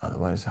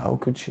 Otherwise, how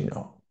could she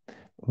know?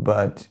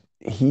 But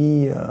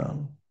he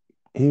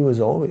was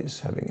always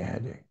having a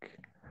headache.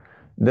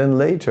 Then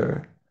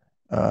later,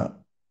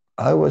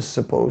 I was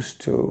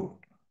supposed to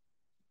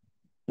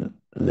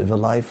live a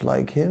life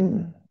like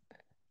him.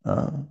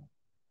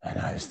 And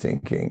I was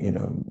thinking,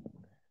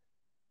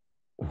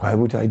 why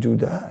would I do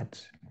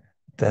that?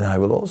 Then I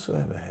will also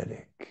have a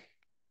headache.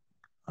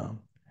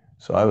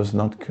 So I was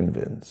not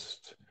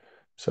convinced.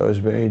 So I was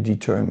very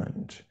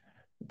determined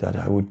that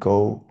I would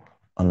go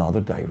another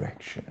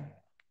direction,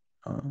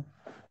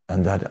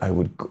 and that I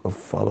would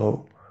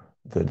follow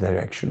the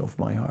direction of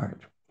my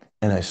heart.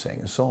 And I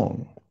sang a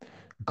song.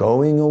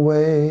 Going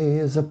away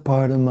is a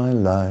part of my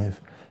life,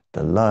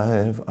 the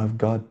life I've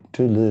got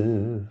to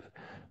live.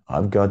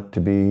 I've got to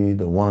be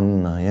the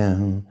one I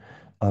am.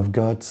 I've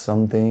got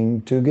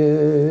something to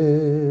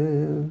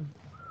give.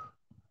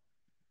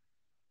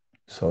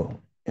 So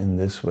in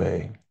this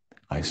way,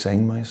 I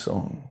sang my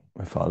song.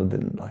 My father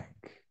didn't like.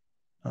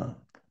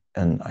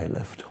 And I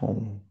left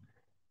home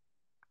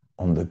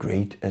on the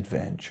great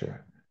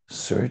adventure,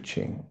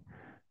 searching.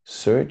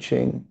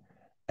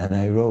 And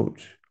I wrote,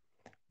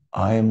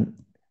 I am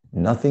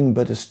nothing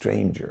but a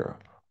stranger,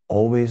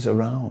 always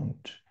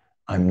around.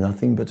 I'm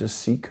nothing but a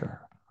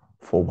seeker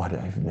for what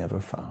I've never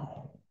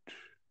found.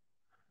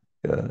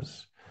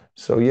 Yes.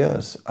 So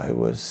yes, I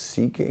was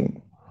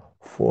seeking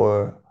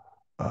for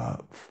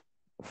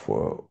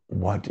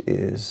what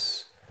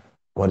is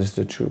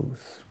the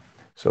truth.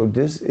 So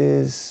this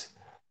is,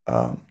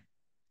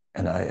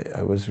 and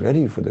I was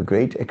ready for the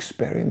great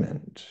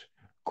experiment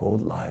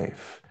called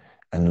life,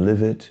 and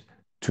live it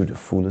to the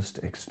fullest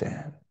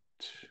extent.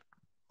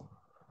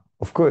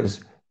 Of course,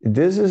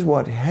 this is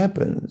what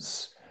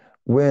happens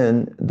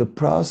when the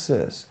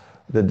process,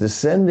 the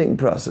descending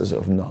process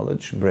of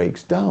knowledge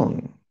breaks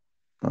down.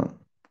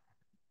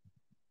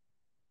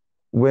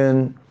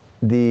 When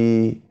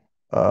the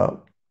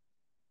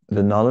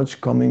knowledge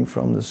coming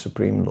from the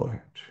Supreme Lord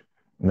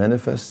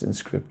manifests in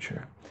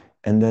Scripture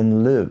and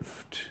then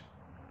lived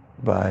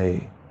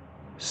by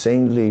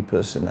saintly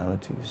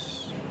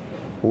personalities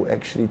who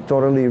actually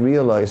thoroughly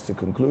realize the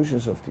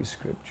conclusions of these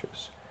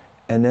scriptures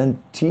and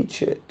then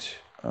teach it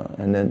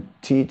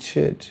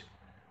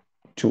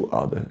to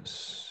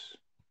others,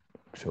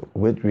 so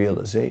with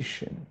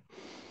realization,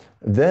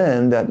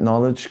 then that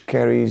knowledge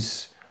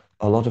carries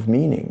a lot of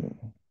meaning,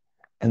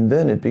 and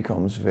then it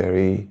becomes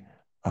very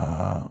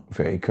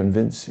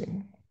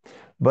convincing.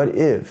 But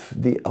if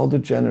the elder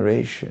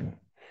generation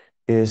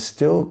is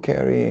still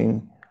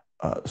carrying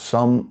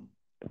some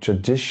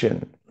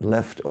tradition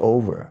left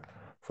over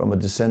from a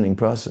descending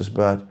process,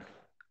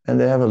 and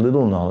they have a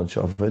little knowledge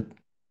of it,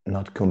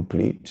 not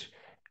complete,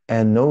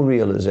 and no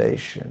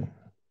realization,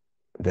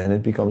 then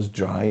it becomes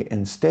dry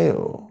and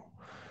stale.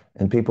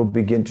 And people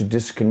begin to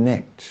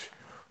disconnect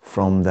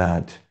from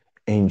that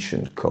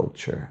ancient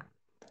culture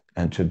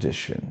and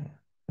tradition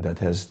that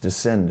has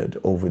descended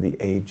over the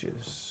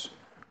ages.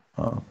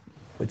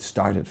 It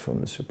started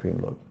from the Supreme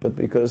Lord. But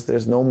because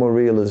there's no more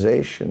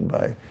realization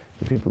by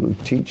the people who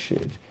teach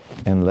it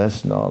and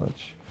less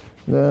knowledge,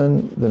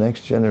 then the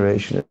next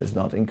generation is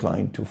not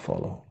inclined to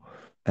follow.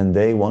 And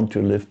they want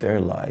to live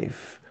their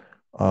life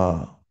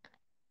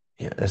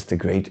as the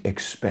great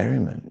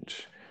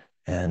experiment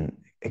and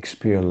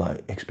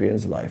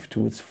experience life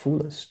to its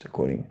fullest,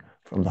 according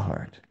from the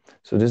heart.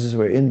 So this is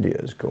where India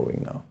is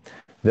going now.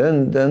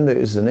 Then there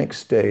is the next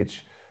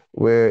stage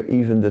where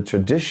even the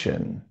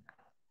tradition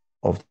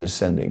of the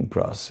descending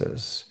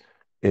process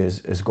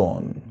is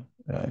gone,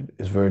 right?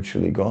 Is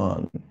virtually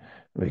gone,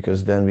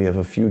 because then we have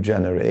a few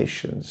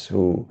generations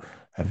who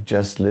have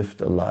just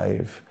lived a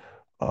life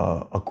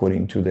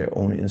according to their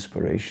own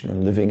inspiration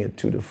and living it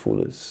to the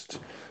fullest.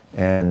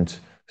 And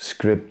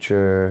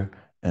scripture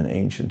and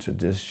ancient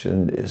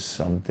tradition is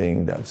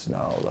something that's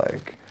now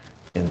like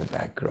in the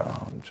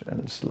background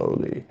and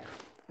slowly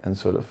and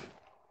sort of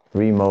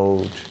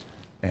remote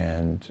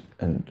and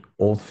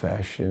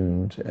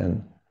old-fashioned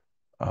and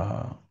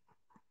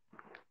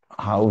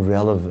how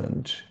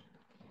relevant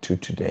to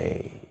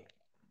today.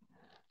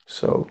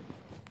 So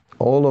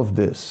all of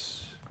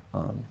this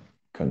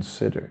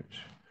considered,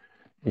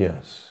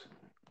 yes,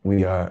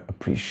 we are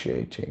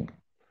appreciating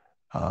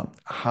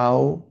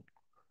how,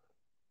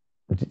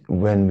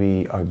 when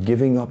we are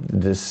giving up the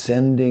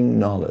descending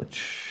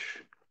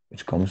knowledge,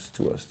 which comes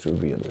to us through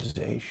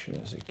realization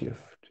as a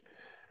gift,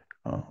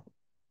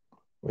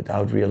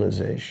 without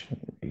realization,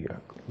 we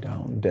are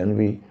down. Then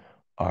we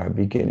are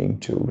beginning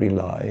to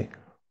rely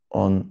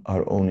on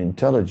our own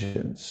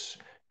intelligence,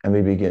 and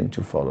we begin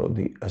to follow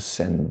the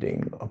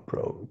ascending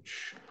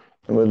approach.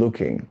 And we're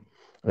looking,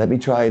 let me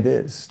try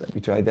this, let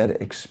me try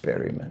that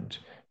experiment.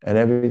 And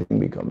everything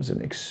becomes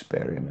an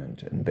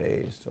experiment and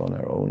based on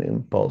our own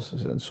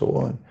impulses and so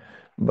on.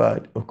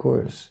 But of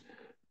course,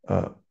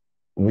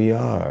 we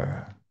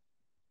are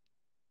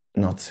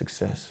not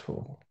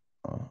successful.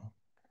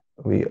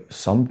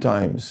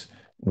 Sometimes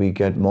we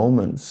get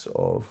moments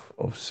of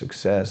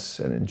success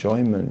and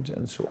enjoyment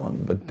and so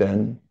on, but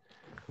then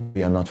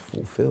we are not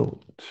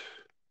fulfilled.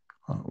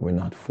 We're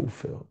not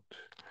fulfilled.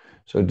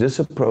 So this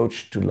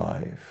approach to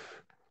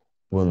life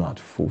will not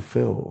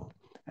fulfill.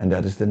 And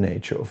that is the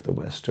nature of the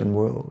Western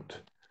world.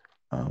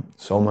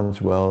 So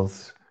much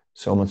wealth,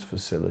 so much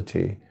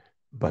facility,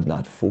 but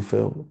not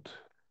fulfilled.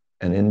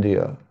 And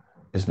India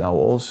is now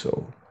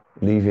also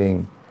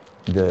leaving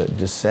the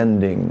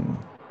descending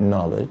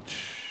knowledge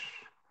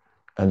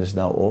and is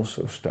now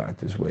also start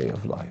this way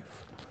of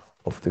life,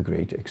 of the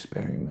great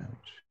experiment.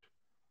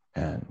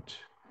 And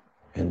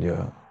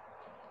India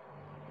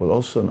will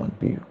also not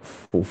be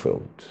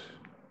fulfilled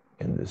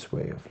in this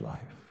way of life.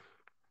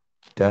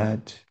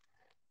 That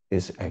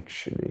is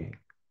actually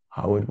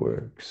how it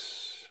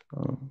works.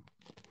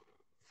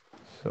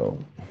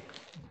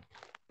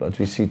 But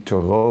we see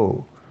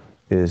Thoreau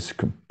is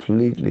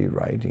completely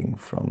writing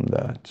from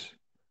that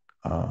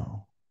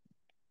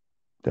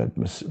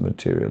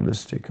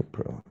materialistic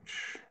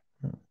approach.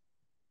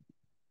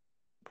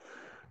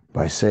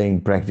 By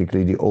saying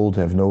practically the old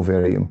have no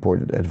very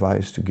important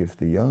advice to give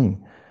the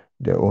young.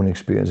 Their own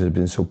experience has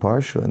been so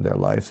partial and their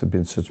lives have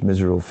been such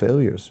miserable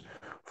failures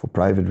for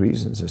private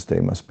reasons as they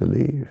must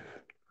believe.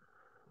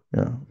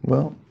 Yeah,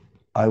 well,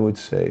 I would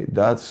say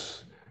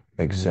that's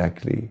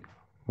exactly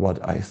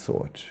what I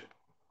thought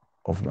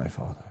of my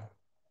father.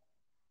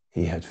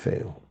 He had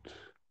failed.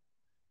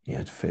 He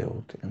had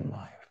failed in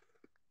life.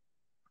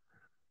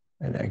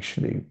 And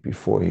actually,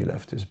 before he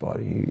left his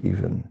body, he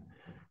even,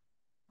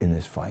 in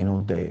his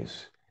final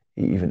days,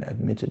 he even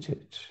admitted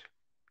it,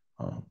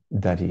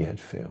 that he had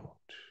failed.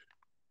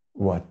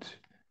 What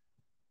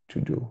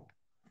to do?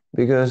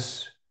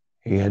 Because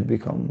he had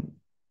become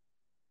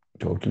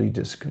totally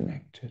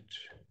disconnected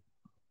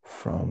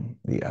from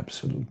the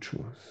absolute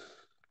truth,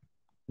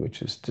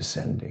 which is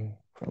descending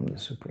from the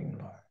Supreme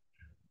Lord.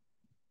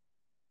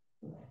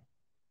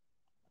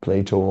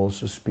 Plato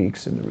also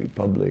speaks in the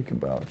Republic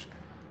about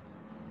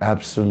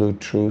absolute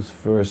truth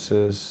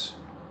versus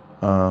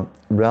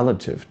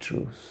relative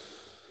truth.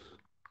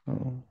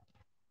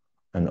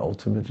 And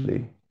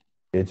ultimately,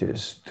 it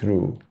is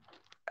through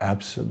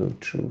absolute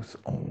truth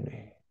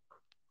only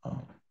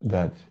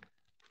that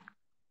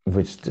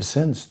which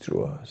descends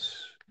through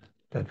us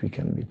that we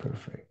can be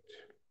perfect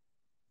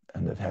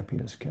and that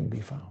happiness can be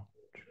found.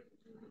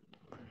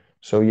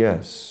 So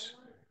yes,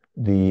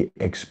 the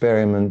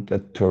experiment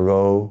that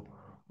Thoreau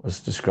was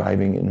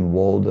describing in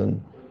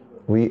Walden,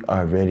 we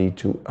are ready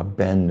to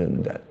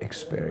abandon that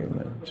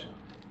experiment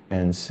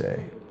and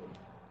say,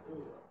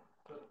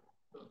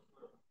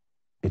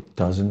 it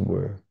doesn't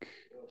work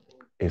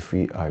if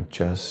we are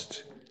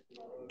just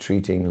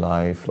treating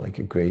life like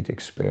a great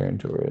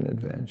experiment or an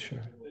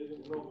adventure.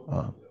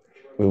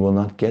 We will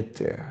not get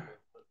there.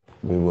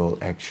 We will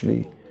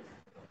actually...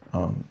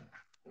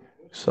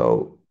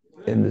 So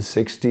in the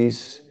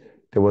 60s,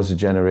 there was a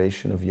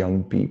generation of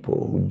young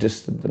people who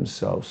distanced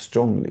themselves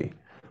strongly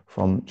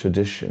from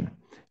tradition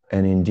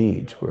and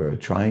indeed were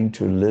trying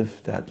to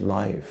live that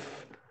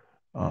life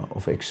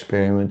of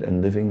experiment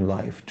and living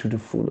life to the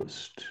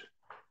fullest.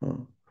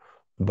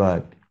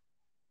 But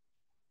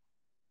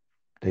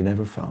they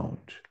never found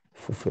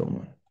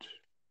fulfillment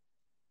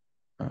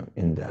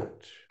in that.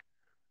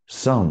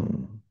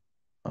 Some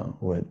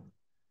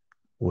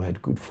who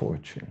had good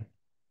fortune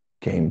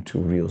came to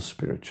real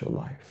spiritual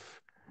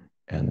life.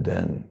 And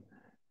then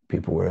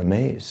people were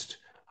amazed.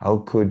 How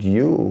could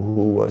you,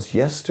 who was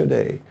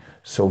yesterday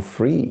so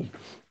free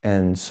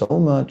and so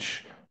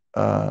much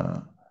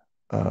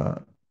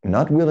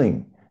not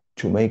willing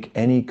to make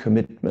any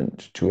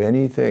commitment to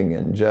anything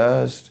and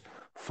just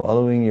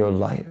following your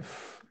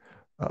life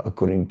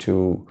according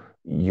to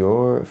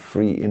your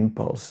free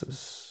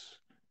impulses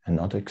and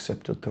not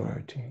accept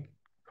authority?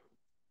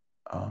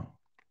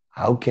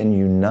 How can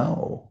you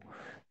now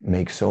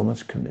make so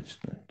much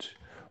commitment?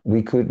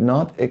 We could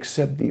not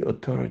accept the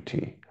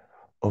authority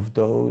of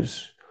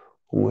those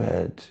who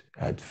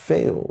had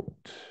failed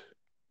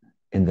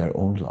in their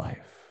own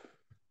life,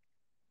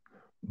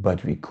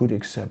 but we could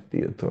accept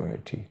the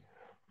authority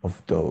of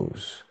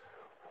those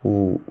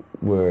who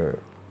were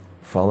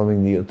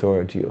following the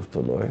authority of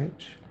the Lord,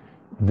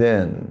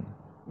 then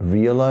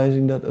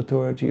realizing that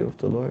authority of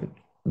the Lord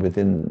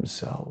within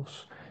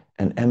themselves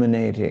and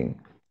emanating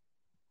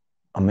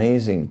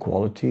amazing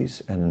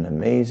qualities and an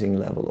amazing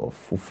level of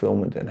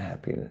fulfillment and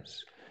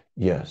happiness,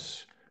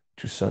 yes,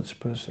 to such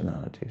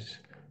personalities,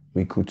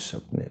 we could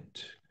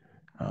submit.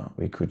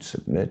 We could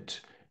submit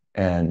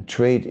and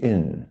trade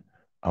in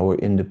our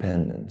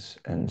independence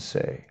and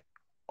say,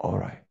 all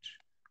right,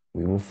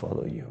 we will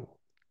follow you.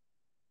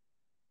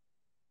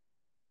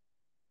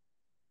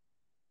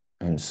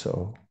 And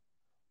so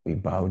we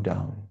bow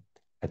down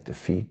at the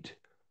feet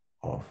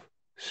of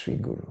Sri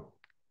Guru,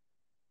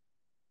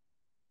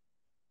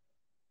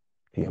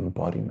 the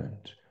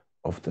embodiment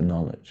of the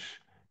knowledge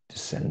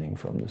descending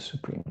from the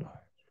Supreme Lord,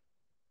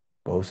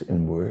 both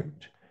in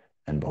word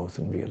and both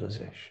in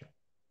realization.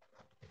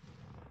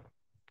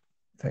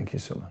 Thank you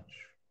so much.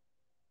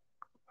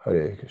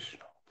 Hare Krishna.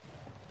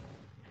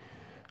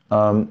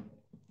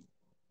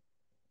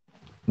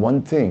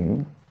 One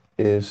thing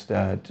is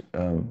that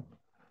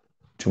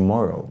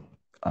tomorrow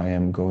I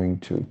am going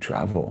to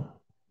travel.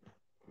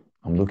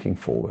 I'm looking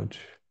forward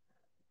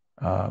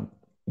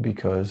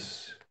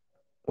because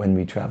when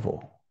we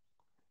travel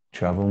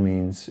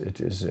means it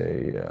is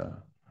a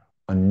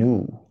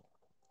new,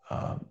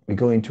 we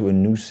go into a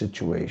new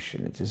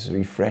situation. It is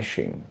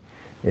refreshing.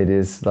 It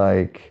is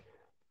like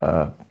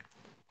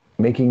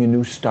making a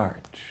new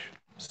start.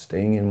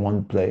 Staying in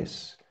one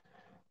place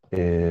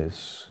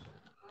is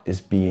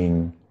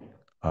being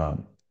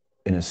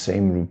in a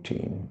same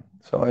routine.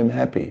 So I'm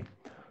happy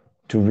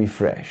to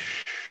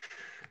refresh.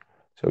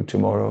 So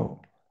tomorrow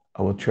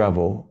I will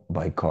travel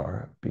by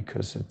car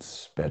because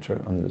it's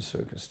better under the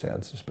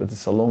circumstances, but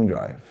it's a long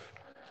drive.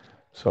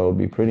 So I'll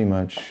be pretty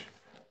much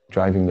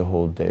driving the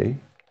whole day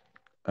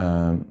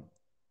to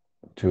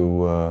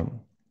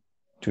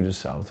the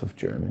south of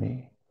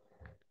Germany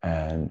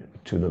and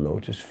to the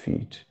lotus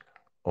feet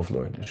of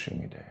Lord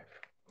Nrsimhadev.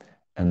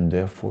 And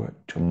therefore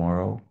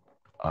tomorrow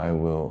I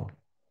will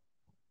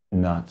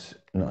not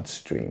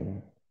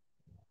stream.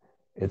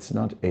 It's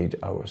not 8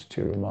 hours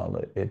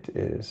Tirumala. It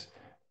is,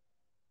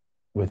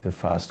 with the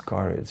fast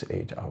car, it's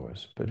 8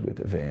 hours, but with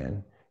the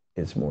van,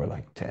 it's more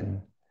like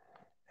 10.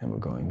 And we're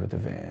going with the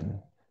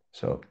van.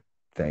 So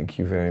thank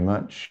you very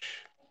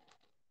much.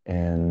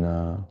 And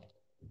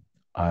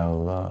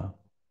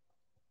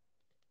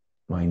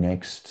my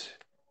next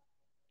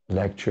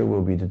lecture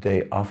will be the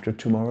day after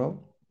tomorrow.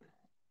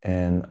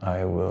 And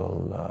I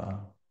will,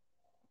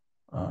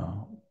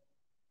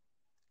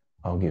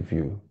 I'll give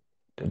you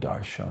the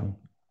darshan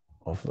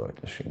of Lord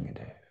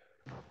Nrsimhadev.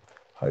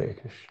 Hare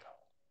Krishna.